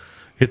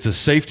 it's a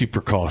safety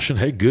precaution.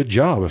 Hey, good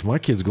job. If my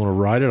kid's going to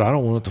ride it, I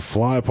don't want it to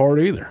fly apart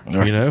either,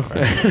 you know?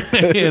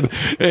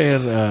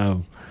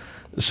 and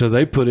so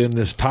they put in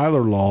this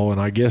Tyler Law,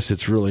 and I guess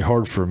it's really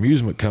hard for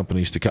amusement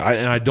companies to,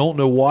 and I don't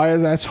know why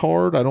that's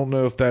hard. I don't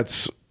know if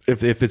that's,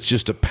 if it's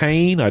just a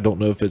pain. I don't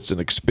know if it's an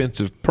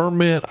expensive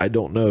permit. I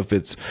don't know if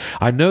it's,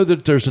 I know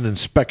that there's an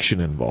inspection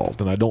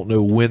involved, and I don't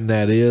know when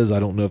that is. I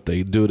don't know if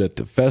they do it at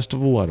the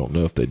festival. I don't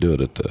know if they do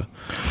it at the...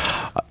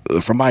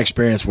 From my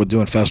experience with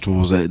doing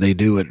festivals, they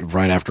do it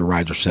right after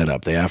rides are set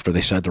up. After they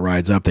set the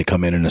rides up, they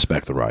come in and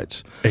inspect the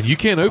rides. And you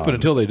can't open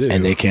until they do.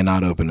 And they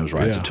cannot open those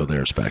rides until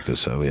they're inspected.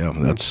 So yeah,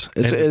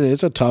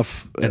 it's a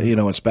tough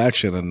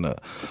inspection, and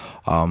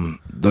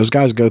those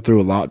guys go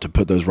through a lot to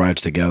put those rides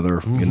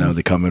together. You know,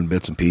 they come in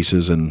bits and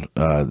pieces, and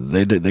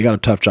they got a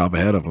tough job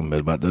ahead of them.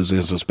 But those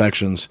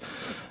inspections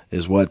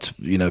is what's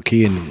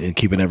key in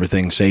keeping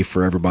everything safe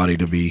for everybody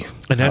to be.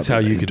 And that's how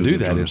you can do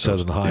that in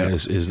Southern Ohio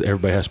is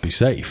everybody has to be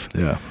safe.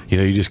 Yeah,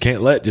 you just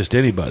can't let just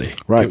anybody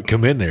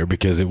come in there,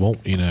 because it won't.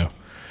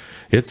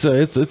 It's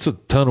a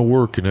ton of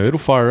work. It'll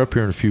fire up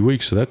here in a few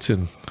weeks, so that's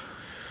in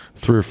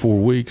 3 or 4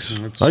 weeks.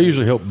 I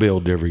usually help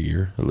build every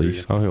year at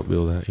least. I'll help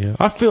build that. Yeah,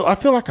 I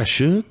feel like I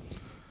should.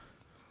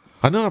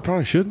 I know I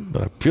probably shouldn't,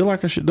 but I feel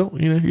like I should.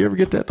 You ever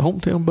get that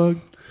hometown bug?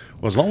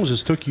 Well, as long as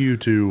it's took you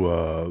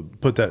to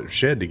put that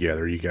shed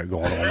together you got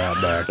going on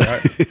out back,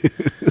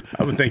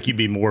 I would think you'd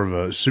be more of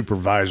a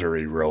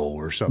supervisory role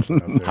or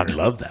something up there. I'd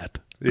love that.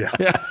 Yeah.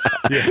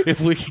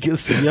 If we could get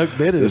some young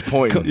men at this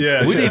point,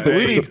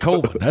 we need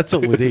Coleman. That's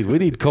what we need. We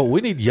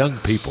need young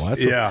people.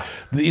 That's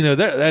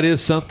that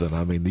is something.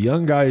 I mean, the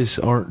young guys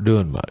aren't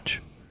doing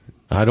much.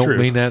 I don't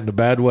mean that in a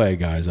bad way,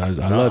 guys. I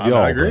love y'all.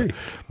 I agree.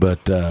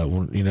 But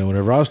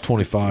whenever I was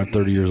 25,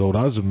 30 years old,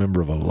 I was a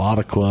member of a lot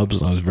of clubs,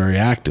 and I was very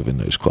active in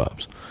those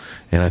clubs.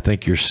 And I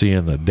think you're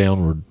seeing a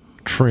downward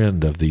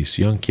trend of these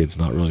young kids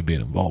not really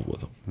being involved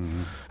with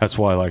them. That's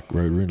why, like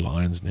Rotary and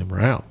Lions and them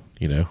are out.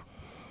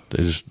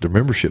 Their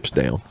membership's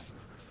down.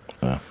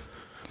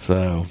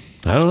 So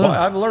I don't know. Well,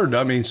 I've learned.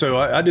 I mean, so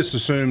I just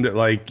assumed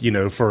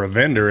that, for a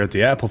vendor at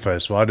the Apple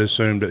Festival, I just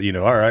assumed that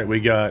all right, we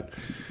got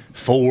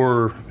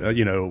 4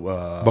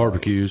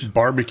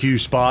 barbecue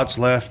spots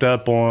left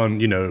up on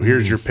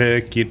here's your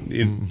pick,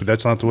 but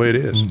that's not the way it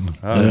is.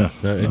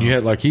 And you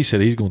had, like he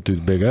said, he's going through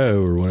the Big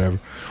O or whatever,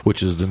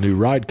 which is the new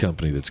ride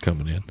company that's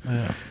coming in,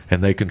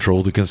 and they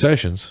control the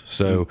concessions,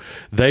 so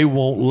they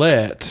won't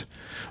let,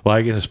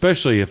 and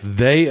especially if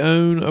they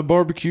own a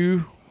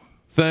barbecue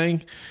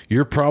thing,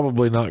 you're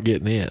probably not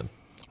getting in.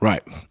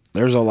 Right.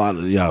 There's a lot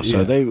of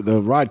So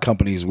the ride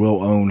companies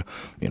will own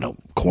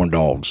corn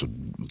dogs,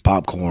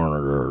 popcorn,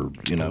 or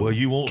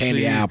you won't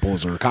candy see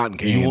apples or cotton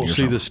candy. You won't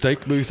see the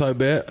steak booth. I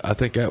bet. I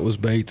think that was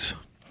Bates.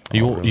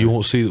 You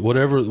won't see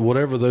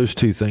whatever those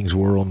 2 things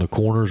were on the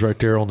corners right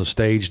there on the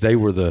stage. They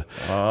were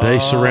they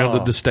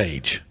surrounded the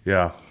stage.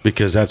 Yeah,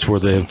 because that's where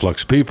the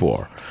influx of people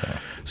are. Yeah.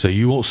 So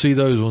you won't see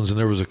those ones. And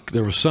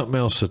there was something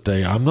else that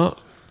I'm not.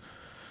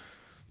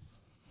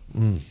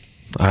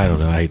 I don't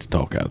know. I hate to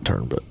talk out of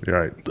turn, but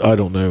I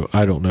don't know.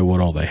 I don't know what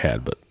all they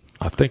had, but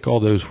I think all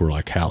those were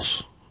like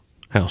house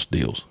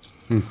deals.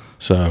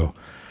 So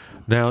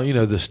now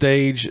the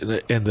stage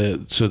and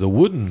the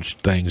wooden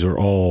things are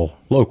all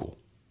local,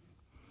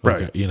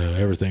 right? Okay,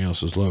 everything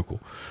else is local,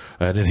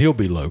 and then he'll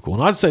be local.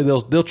 And I'd say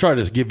they'll try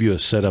to give you a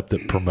setup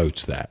that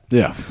promotes that.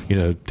 Yeah,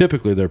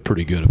 typically they're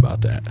pretty good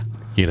about that.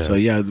 So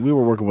we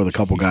were working with a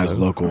couple guys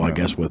local, I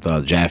guess, with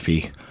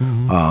Jaffe,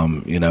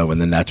 and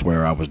then that's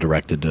where I was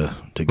directed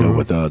to go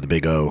with the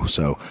Big O.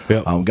 So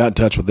got in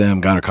touch with them,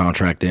 got a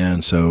contract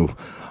in. So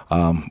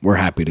we're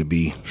happy to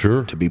be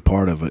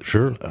part of it.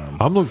 Sure,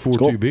 I'm looking forward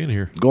to you being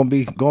here. Going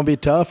to be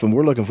tough, and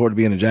we're looking forward to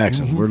being in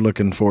Jackson. We're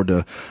looking forward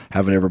to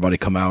having everybody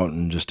come out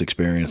and just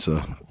experience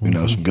some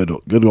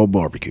good old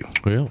barbecue.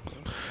 Yeah.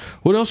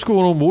 What else is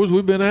going on, boys?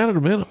 We've been at it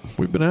a minute.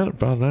 We've been at it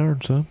about an hour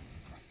or so.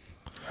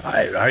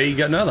 I ain't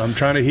got nothing. I'm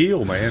trying to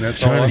heal, man.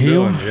 That's all I'm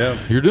doing. Yeah,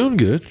 you're doing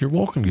good. You're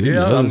walking good.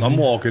 Yeah, I'm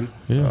walking.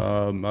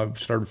 Yeah. I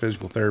started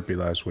physical therapy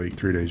last week,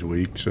 3 days a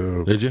week.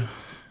 So did you?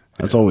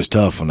 That's always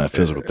tough on that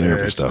physical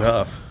therapy stuff.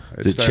 Tough.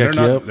 Did it check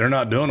you up? They're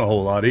not doing a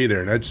whole lot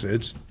either, and it's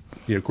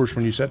of course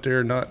when you sit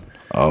there and I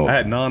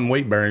had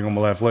non-weight bearing on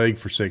my left leg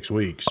for 6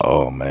 weeks.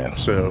 Oh man.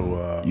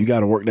 So you got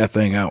to work that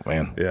thing out,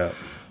 man. Yeah.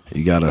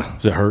 You got to.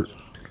 Does it hurt?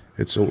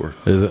 It's sore.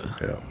 Is it?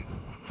 Yeah.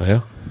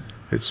 Yeah.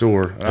 It's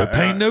sore. No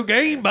pain, no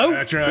gain, Bo.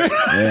 That's right.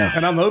 Yeah.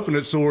 And I'm hoping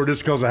it's sore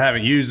just because I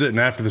haven't used it and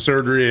after the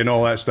surgery and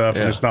all that stuff,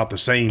 and it's not the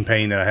same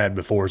pain that I had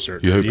before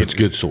surgery. You hope it's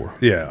good sore.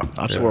 Yeah.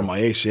 I tore my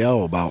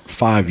ACL about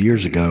 5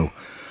 years ago,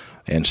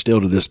 and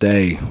still to this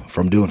day,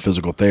 from doing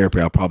physical therapy,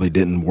 I probably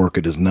didn't work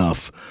it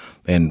enough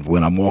And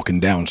when I'm walking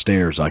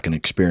downstairs, I can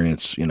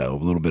experience, a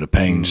little bit of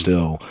pain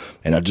still,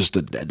 and just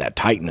that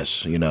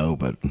tightness,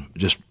 but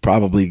just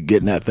probably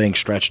getting that thing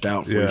stretched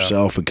out for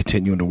yourself and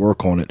continuing to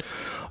work on it.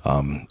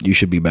 You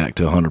should be back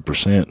to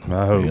 100%.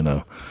 I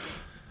hope.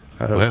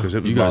 I hope, because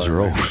you guys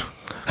are old.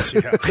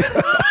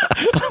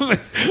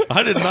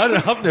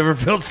 I've never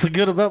felt so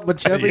good about my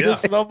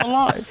chubby-ness in all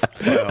my life.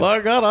 My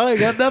God, I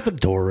ain't got nothing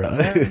tore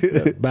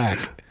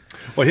back.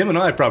 Well, him and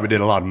I probably did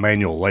a lot of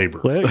manual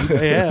labor. Well,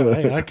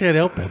 hey, I can't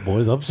help that,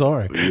 boys. I'm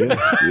sorry. Yeah.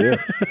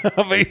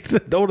 I mean,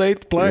 don't hate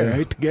the player,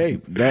 hate the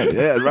game.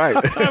 Right.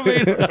 I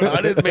mean,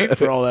 I didn't mean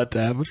for all that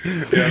to happen.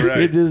 Yeah,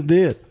 right. It just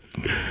did.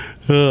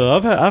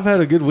 I've had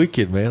a good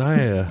weekend, man.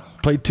 I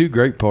played 2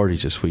 great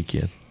parties this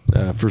weekend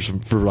for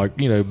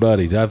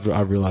buddies.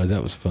 I realized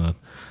that was fun.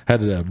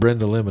 Had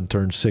Brenda Lemon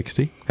turn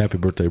 60. Happy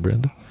birthday,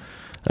 Brenda.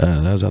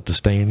 That was out to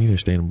Stan. You know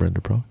Stan and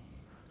Brenda probably.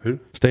 Who?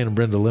 Stan and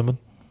Brenda Lemon.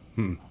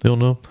 You don't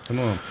know? I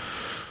know.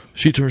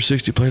 She turned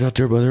 60, played out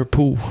there by their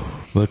pool.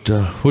 But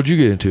what'd you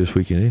get into this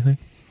weekend? Anything?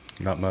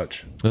 Not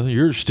much.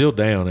 You're still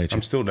down, ain't you?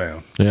 I'm still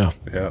down. Yeah.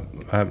 Yeah,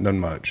 I haven't done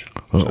much.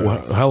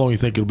 How long you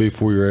think it'll be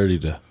before you're ready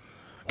to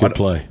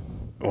play?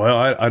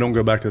 Well, I don't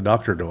go back to the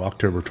doctor till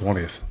October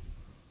 20th.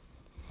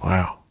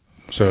 Wow.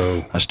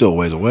 So that's still a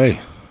ways away.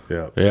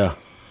 Yeah.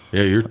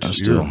 You're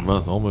a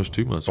month, almost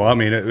 2 months. Well, I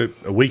mean,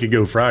 a week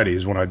ago Friday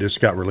is when I just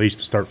got released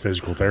to start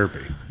physical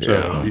therapy.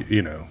 So,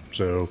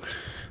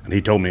 and he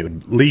told me it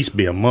would at least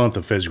be a month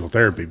of physical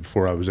therapy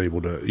before I was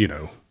able to,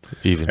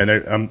 Even.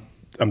 And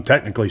I'm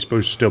technically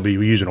supposed to still be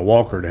using a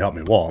walker to help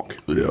me walk.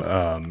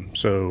 Yeah.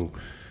 So,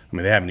 I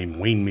mean, they haven't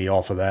even weaned me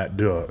off of that,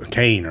 do a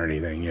cane or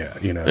anything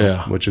yet,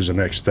 which is the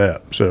next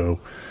step. So,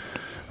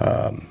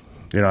 I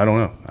don't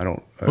know.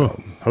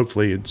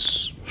 Hopefully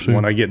it's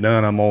when I get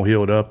done, I'm all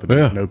healed up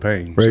and no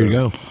pain. Ready to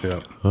go. Yeah.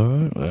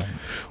 All right.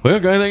 Well,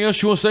 got anything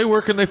else you want to say?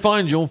 Where can they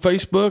find you on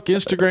Facebook,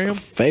 Instagram?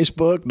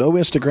 Facebook, no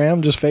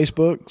Instagram, just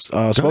Facebook.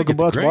 Smokin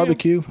Butts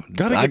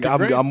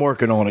BBQ. I'm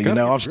working on it.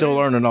 I'm still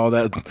learning all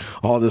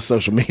this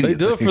social media. They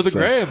do it for the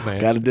gram, man.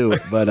 Got to do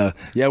it. But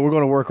we're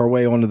going to work our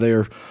way onto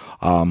there.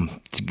 You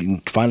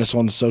can find us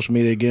on the social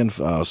media again,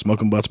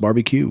 Smokin Butts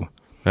BBQ.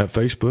 At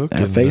Facebook?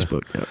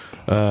 Facebook,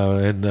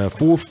 and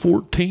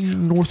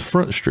 414 North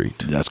Front Street.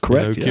 That's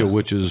correct.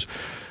 Which is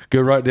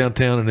go right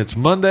downtown, and it's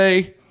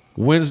Monday,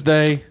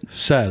 Wednesday,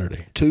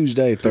 Saturday.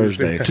 Tuesday,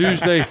 Thursday.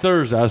 Tuesday,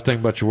 Thursday. I was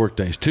thinking about your work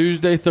days.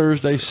 Tuesday,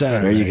 Thursday,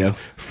 Saturday. There you go.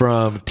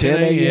 From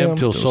 10 a.m.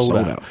 till sold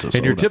out.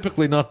 And you're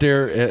typically not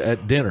there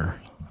at dinner.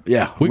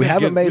 Yeah, we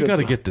haven't made it. We got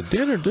to get to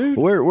dinner, dude.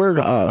 We're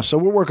working on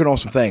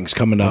some things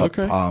coming up.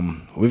 Okay.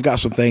 We've got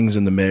some things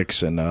in the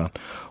mix, and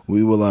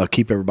we will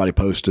keep everybody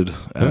posted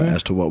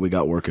as to what we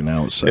got working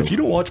out. So if you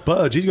don't watch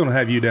Pudge, he's going to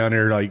have you down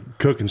there like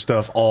cooking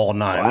stuff all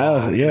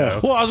night. Yeah.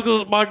 Well, I was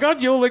going. My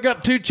God, you only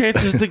got 2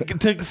 chances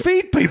to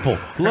feed people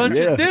lunch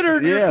and dinner.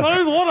 And you're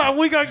closed.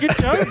 We got to get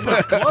you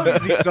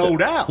open. He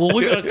sold out. Well,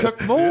 we got to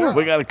cook more.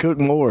 We got to cook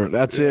more.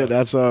 That's it.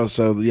 That's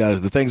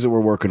the things that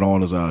we're working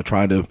on is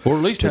trying to, or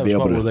at least have a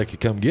spot where they could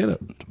come get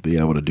it. Be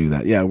able to do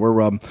that. Yeah,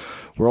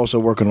 we're also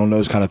working on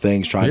those kind of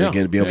things, trying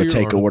to be able to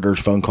take orders,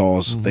 phone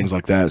calls, things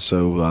like that,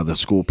 so the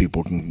school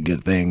people can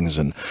get things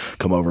and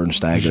come over and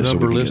snag it. So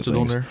we can listed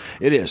on there?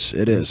 It is.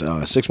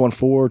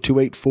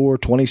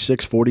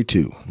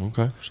 614-284-2642.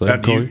 Okay. So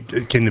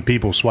can the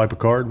people swipe a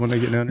card when they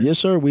get down there? Yes,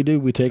 sir. We do.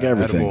 We take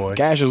everything. Attaboy.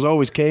 Cash is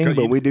always king,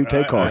 but we do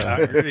take cards. I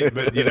agree,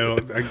 but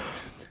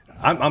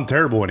I'm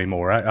terrible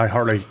anymore. I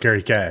hardly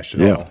carry cash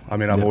at all. I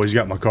mean, I've always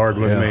got my card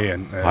with me,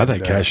 and I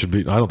think cash should be.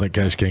 I don't think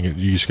cash can.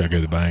 You just got to go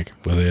to the bank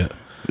with it.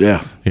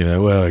 Yeah.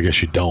 Well, I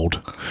guess you don't.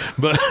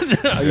 But,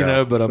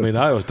 but I mean,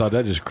 I always thought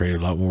that just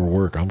created a lot more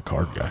work. I'm a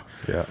card guy.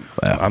 Yeah.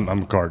 I'm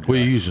a card guy.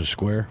 We use a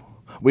Square.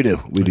 We do.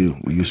 We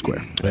use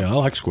Square. Yeah, I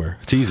like Square.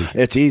 It's easy.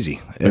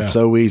 It's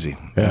so easy.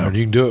 Yeah, and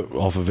you can do it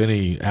off of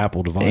any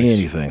Apple device.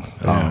 Anything.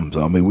 Yeah.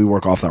 So, I mean, we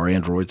work off our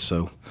Androids,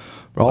 so.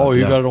 Oh,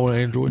 you got it on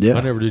Android? Yeah.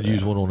 I never did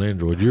use one on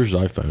Android. Yours is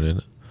iPhone, isn't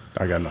it?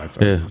 I got an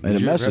iPhone. Yeah. And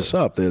it messes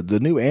up. The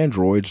new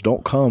Androids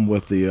don't come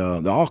with the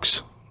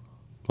aux.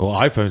 Well,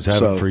 iPhones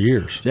have it for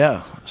years.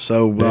 Yeah.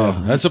 So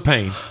that's a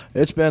pain.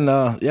 It's been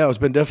it's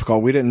been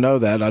difficult. We didn't know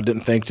that. I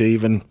didn't think to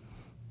even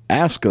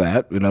ask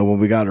that. When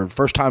we got our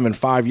first time in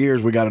 5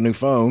 years, we got a new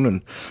phone,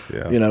 and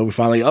we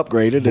finally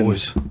upgraded.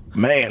 Boys, and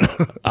man,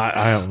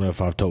 I don't know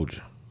if I've told you.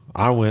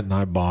 I went and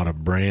I bought a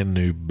brand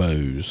new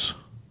Bose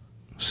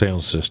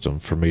sound system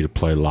for me to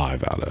play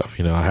live out of.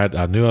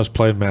 I knew I was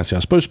playing Massey. I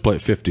was supposed to play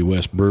at 50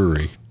 West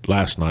Brewery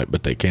last night,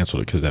 but they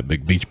canceled it because of that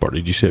big beach party.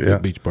 Did you see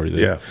that big beach party there?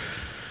 Yeah.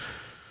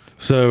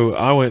 So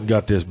I went and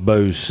got this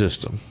Bose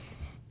system,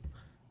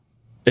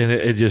 and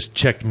it just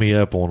checked me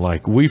up on,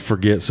 like, we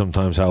forget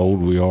sometimes how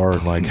old we are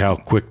and, like, how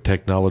quick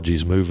technology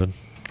is moving.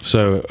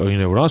 So,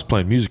 when I was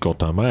playing music all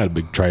the time, I had a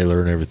big trailer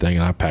and everything,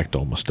 and I packed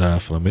all my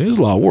stuff. And I mean, it was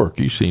a lot of work.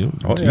 You've seen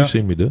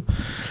me do it.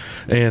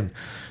 And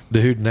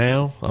dude,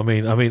 now, I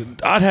mean,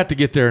 I'd have to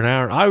get there an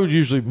hour. I would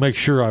usually make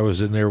sure I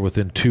was in there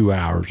within 2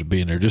 hours of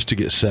being there just to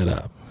get set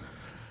up.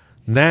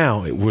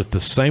 Now, with the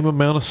same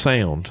amount of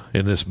sound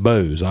in this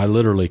Bose, I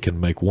literally can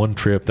make one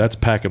trip. That's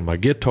packing my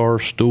guitar,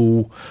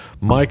 stool,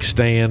 mic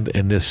stand,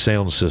 and this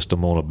sound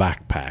system on a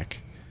backpack.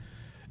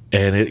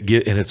 And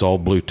it's all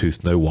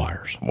Bluetooth, no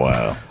wires.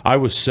 Wow. I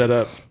was set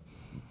up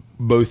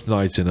both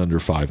nights in under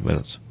 5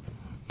 minutes.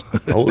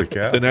 Holy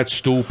cow. And that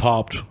stool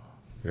popped.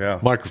 Yeah.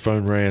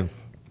 Microphone ran.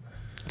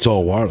 It's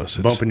all wireless.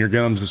 It's bumping your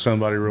gums to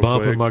somebody real quick.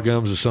 Bumping my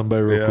gums to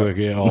somebody real quick.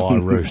 Yeah. Oh, I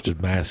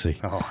roasted Massey.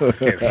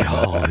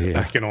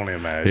 I can only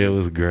imagine. It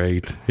was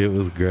great. It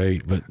was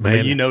great. But, man. I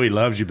mean, you know he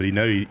loves you, but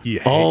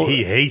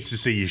he hates to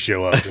see you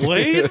show up. Well,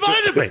 he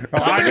invited me.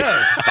 I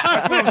know.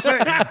 That's what I'm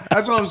saying.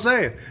 That's what I'm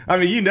saying. I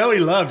mean, you know he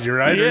loves you,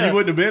 right? Yeah. Or you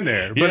wouldn't have been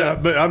there.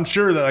 But but I'm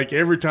sure that like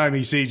every time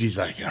he sees you, he's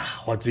like,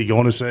 what's he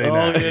going to say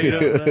now? Yeah, he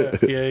don't know.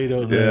 Yeah, he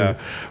don't know.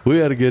 Yeah. We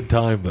had a good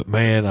time, but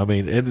man, I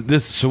mean, and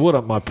this. So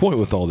what? My point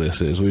with all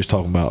this is, we was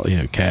talking about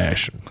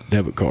cash, and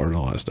debit card, and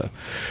all that stuff.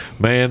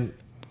 Man,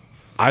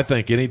 I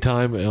think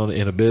anytime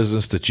in a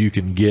business that you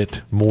can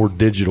get more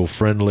digital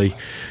friendly,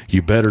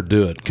 you better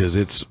do it, because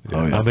it's.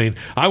 I mean,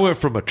 I went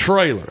from a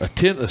trailer, a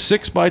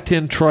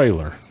 6x10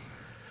 trailer,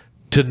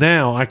 to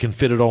now I can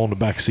fit it all in the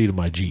back seat of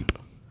my Jeep.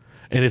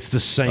 And it's the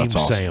same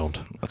sound.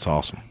 That's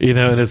awesome.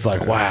 And it's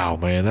like, wow,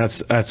 man,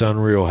 that's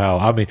unreal. How,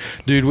 I mean,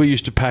 dude, we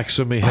used to pack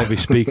so many heavy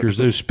speakers.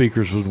 Those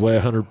speakers would weigh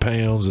 100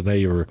 pounds, and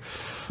they were,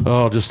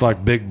 just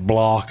like big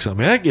blocks. I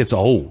mean, that gets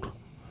old.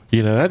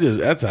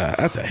 That's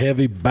a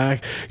heavy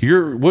back.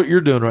 What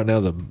you're doing right now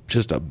is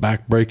just a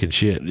back breaking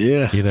shit.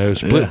 Yeah.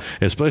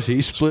 Especially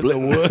he's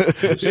splitting the wood.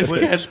 This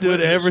cat's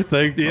doing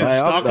everything. Yeah,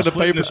 stocking the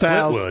paper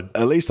towels.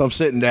 At least I'm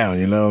sitting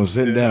down. I'm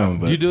sitting down.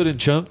 But do you do it in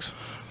chunks?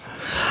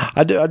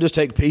 I do. I just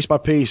take piece by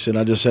piece, and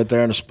I just sit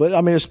there and split.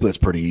 I mean, it splits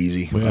pretty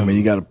easy. Yeah. I mean,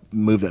 you got to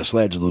move that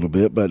sledge a little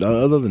bit, but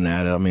other than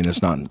that, I mean,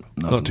 it's nothing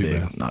too big,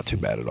 bad. not too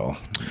bad at all.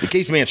 It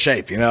keeps me in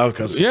shape,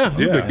 because I'm a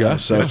big guy.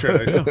 So that's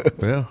right.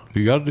 Yeah,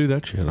 you got to do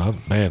that shit.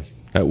 Man,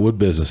 that wood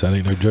business, that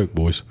ain't no joke,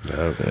 boys.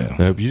 No.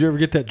 Yeah. Did you ever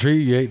get that tree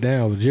you ate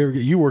down?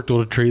 You worked on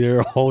a tree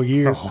there all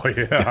year? Oh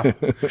yeah.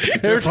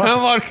 Every time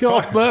I'd come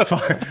up,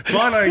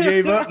 finally I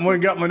gave up and went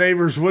and got my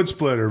neighbor's wood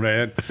splitter,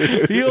 man.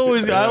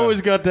 I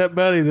always got that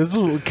buddy. This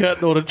was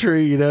cutting on a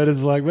tree.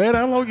 It's like, man,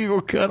 how long you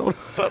gonna cut on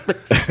something?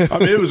 I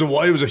mean, it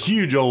was a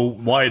huge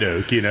old white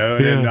oak, and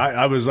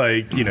I was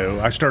like,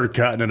 I started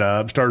cutting it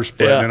up, started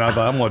splitting it. I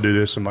thought, I'm gonna do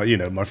this in my,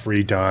 my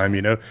free time,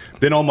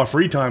 Then all my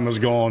free time was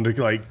gone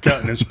to like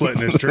cutting and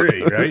splitting this tree.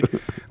 Right? I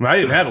mean, I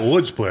didn't have a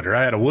wood splitter.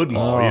 I had a wood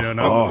maul,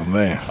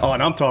 man.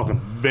 And I'm talking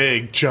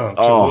big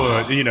chunks of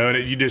wood,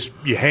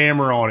 and you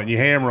hammer on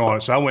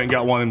it. So I went and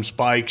got one of them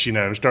spikes,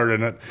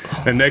 started it.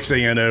 And next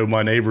thing I know,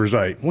 my neighbor's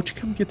like, why don't you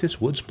come get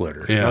this wood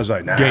splitter? Yeah. I was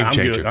like, nah,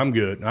 I'm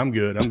good.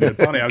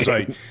 Finally, I was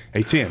like,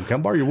 hey, Tim, can I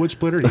borrow your wood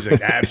splitter? He's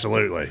like,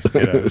 absolutely.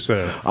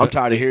 So I'm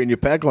tired of hearing you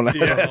peck on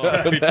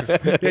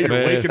that. You're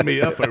waking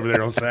me up over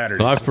there on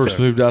Saturday. When I first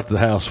moved out to the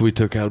house, we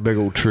took out a big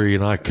old tree,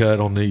 and I cut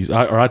on these,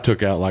 I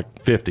took out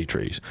like 50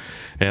 trees.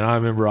 And I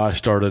remember I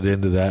started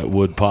into that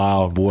wood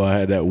pile, and boy, I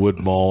had that wood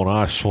maul, and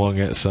I swung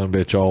that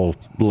sumbitch all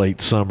late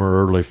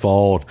summer, early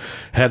fall, and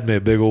had me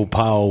a big old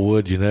pile of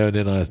wood, and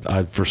then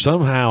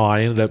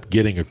I ended up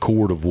getting a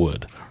cord of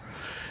wood.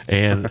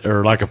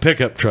 Or like a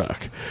pickup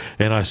truck,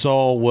 and I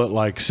saw what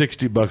like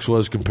 $60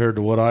 was compared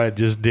to what I had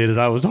just did,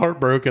 and I was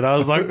heartbroken. I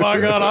was like,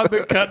 my God, I've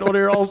been cutting on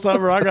here all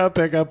summer. I got a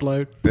pickup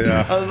load.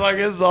 Yeah, I was like,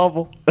 it's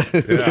awful.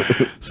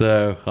 Yeah.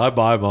 So I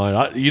buy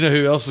mine. You know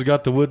who else has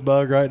got the wood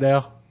bug right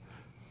now?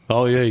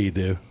 Oh yeah, you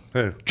do.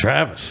 Who?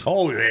 Travis.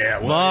 Oh yeah,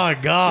 my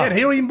God. Man,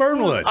 he don't even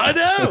burn wood. I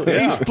know.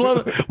 He's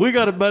plumb. We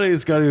got a buddy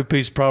that's got a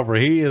piece of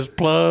property. He is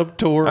plumb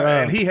tore up.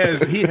 And he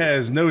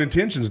has no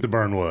intentions to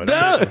burn wood.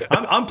 No.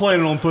 I'm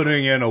planning on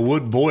putting in a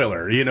wood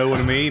boiler. You know what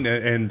I mean?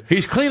 And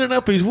he's cleaning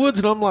up his woods,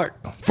 and I'm like,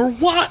 for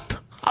what?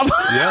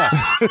 Yeah.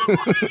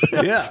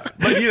 Yeah.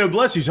 But,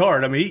 bless his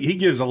heart. I mean, he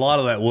gives a lot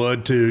of that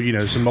wood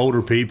to, some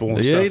older people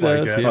and stuff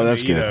like that. Yeah. Oh,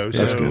 that's good.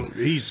 That's good.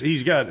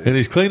 He's got. And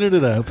he's cleaning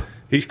it up.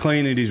 He's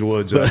cleaning his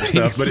woods up and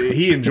stuff, but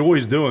he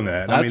enjoys doing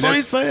that. That's what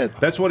he said.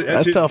 That's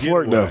tough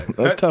work, though.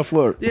 That's tough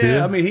work.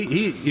 Yeah, I mean,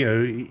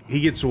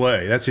 he gets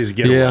away. That's his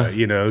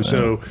getaway,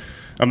 So,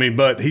 I mean,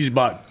 but he's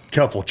bought a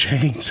couple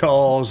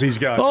chainsaws. He's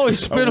got he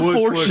spent a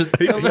fortune.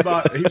 He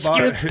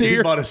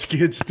bought a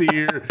skid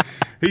steer.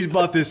 He's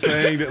bought this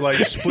thing that like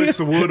splits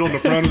the wood on the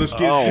front of the skid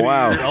steer. Oh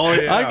wow! Oh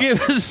yeah! I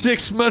give him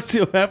 6 months.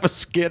 He'll have a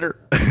skidder.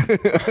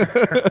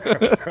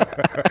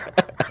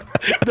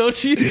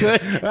 Don't you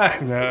think?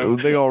 I know.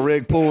 Big old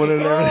rig pulling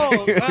in there.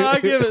 I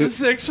give it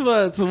 6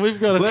 months, and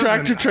we've got a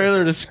tractor trailer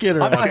and a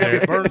skidder. I might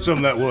have to burn some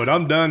of that wood.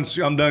 I'm done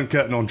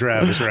cutting on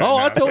Travis right now.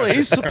 I told him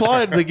he's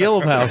supplying the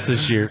Gillum house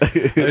this year.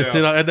 I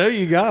said, I know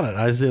you got it.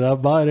 I said, I'll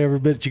buy it every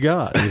bit you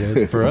got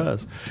for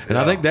us. And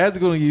I think Dad's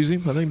going to use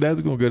him. I think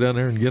Dad's going to go down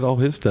there and get all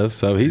his stuff.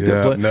 So he's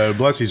going to play. No,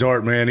 bless his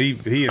heart, man.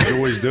 He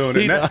enjoys doing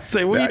it. I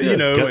say, what you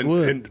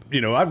doing?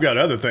 And I've got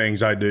other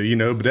things I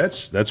do, but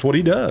that's what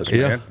he does,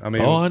 man. I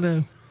mean, I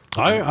know.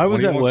 I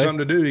was that way. When he wants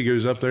something to do, he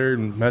goes up there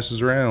and messes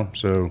around.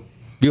 So,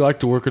 you like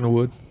to work in the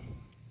wood?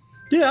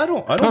 Yeah, I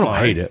don't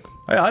hate it.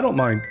 I don't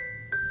mind.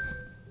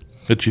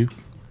 It's you.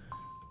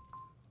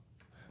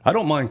 I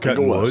don't mind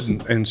cutting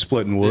wood and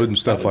splitting wood and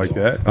stuff like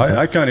that.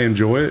 I kind of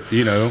enjoy it,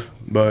 you know,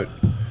 but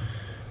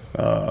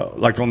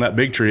like on that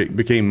big tree, it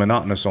became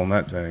monotonous on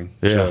that thing.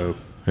 Yeah. So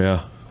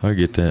yeah, I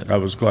get that. I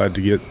was glad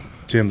to get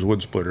Tim's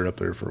wood splitter up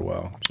there for a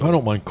while. So. I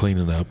don't mind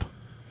cleaning up.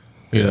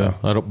 Yeah.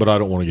 But I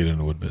don't want to get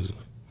into wood business.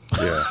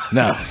 Yeah.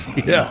 No.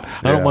 Yeah.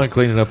 I don't mind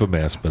cleaning up a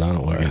mess, but I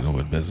don't want to get into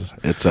wood business.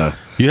 It's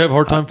You have a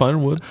hard time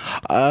finding wood?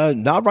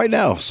 not right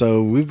now.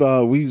 So we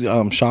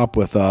shop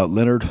with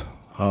Leonard.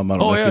 I don't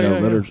know if you know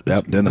Leonard.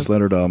 Yep, Dennis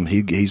Leonard.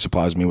 He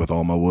supplies me with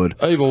all my wood.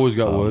 I've always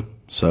got wood.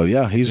 So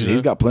yeah,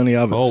 he's got plenty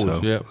of it. Always,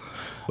 so. yeah.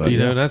 But, you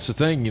know, that's the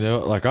thing. You know,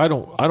 like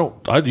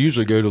I'd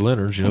usually go to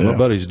Leonard's. You know, my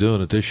buddy's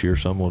doing it this year,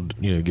 so I'm going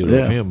to get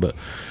it off him. But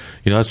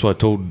you know, that's what I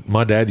told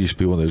my dad. Used to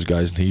be one of those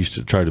guys, and he used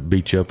to try to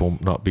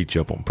not beat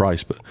you up on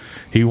price, but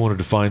he wanted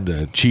to find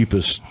the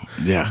cheapest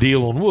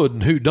deal on wood,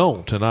 and who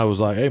don't? And I was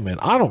like, hey man,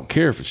 I don't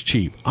care if it's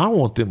cheap. I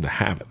want them to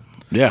have it.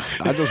 Yeah,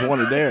 I just want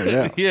it there.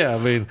 Yeah, yeah. I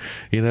mean,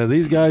 you know,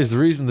 these guys. The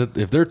reason that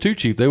if they're too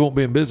cheap, they won't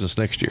be in business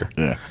next year.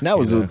 Yeah, and that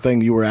was the thing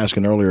you were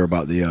asking earlier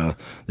about the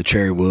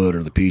cherry wood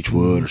or the peach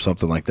wood or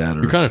something like that.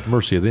 Or, you're kind of at the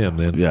mercy of them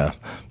then. Yeah.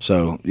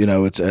 So you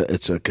know, it's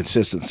a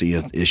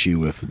consistency issue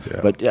with.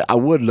 Yeah. But I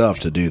would love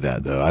to do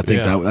that though. I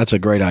think that's a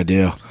great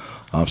idea.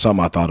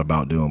 Something I thought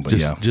about doing, but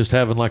just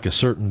having like a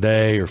certain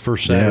day or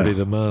first Saturday of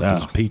the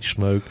month is peach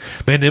smoke.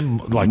 Man,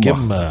 what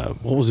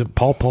was it,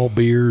 Paw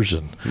beers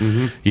and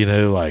you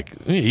know, like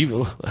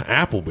even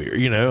apple beer.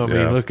 You know, I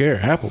mean, look here,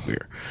 apple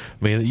beer.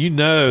 I mean, you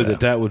know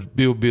that would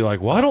be like,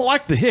 well, I don't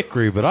like the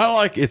hickory, but I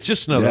like it's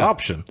just another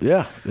option.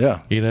 Yeah,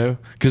 yeah. You know,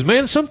 because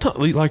man,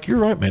 sometimes like you're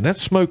right, man. That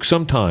smoke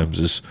sometimes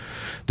is,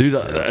 dude.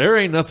 There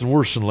ain't nothing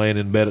worse than laying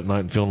in bed at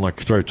night and feeling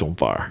like your throat's on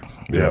fire.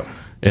 Yeah.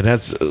 And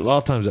that's a lot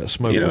of times that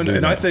smoke. You know,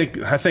 and I think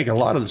a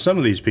lot of some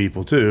of these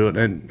people too,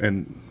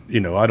 and you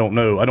know, I don't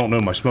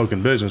know my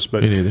smoking business,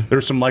 but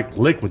there's some like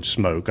liquid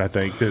smoke. I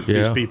think that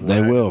these people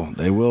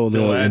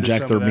they'll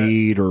inject their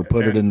meat or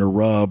put it in their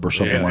rub or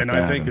something like that.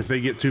 And I think if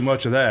they get too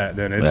much of that,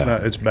 then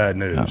it's bad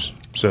news. Yeah.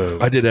 So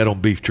I did that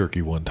on beef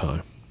jerky one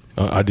time.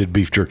 I did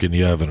beef jerky in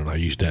the oven, and I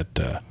used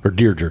that or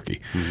deer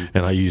jerky,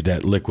 and I used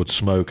that liquid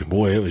smoke, and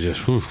boy, it was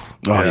just. Whew.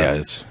 Oh yeah,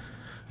 it's.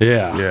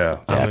 Yeah, yeah.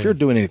 If you're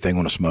doing anything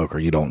on a smoker,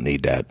 you don't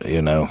need that,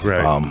 you know.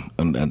 Right.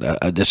 And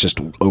that's just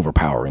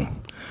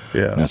overpowering.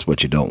 Yeah, and that's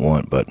what you don't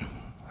want. But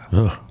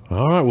all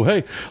right, well,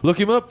 hey, look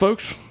him up,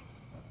 folks.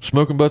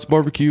 Smokin Butts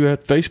BBQ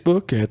at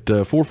Facebook at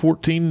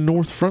 414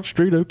 North Front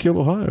Street, Oak Hill,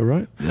 Ohio.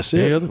 Right. That's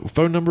it. Other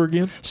phone number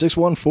again?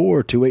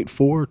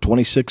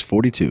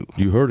 614-284-2642.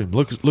 You heard him.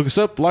 Look us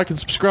up, like and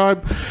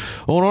subscribe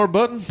on our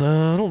button.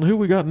 I don't know who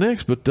we got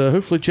next, but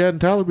hopefully Chad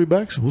and Tyler will be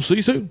back. So we'll see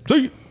you soon.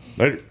 See you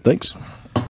later. Thanks.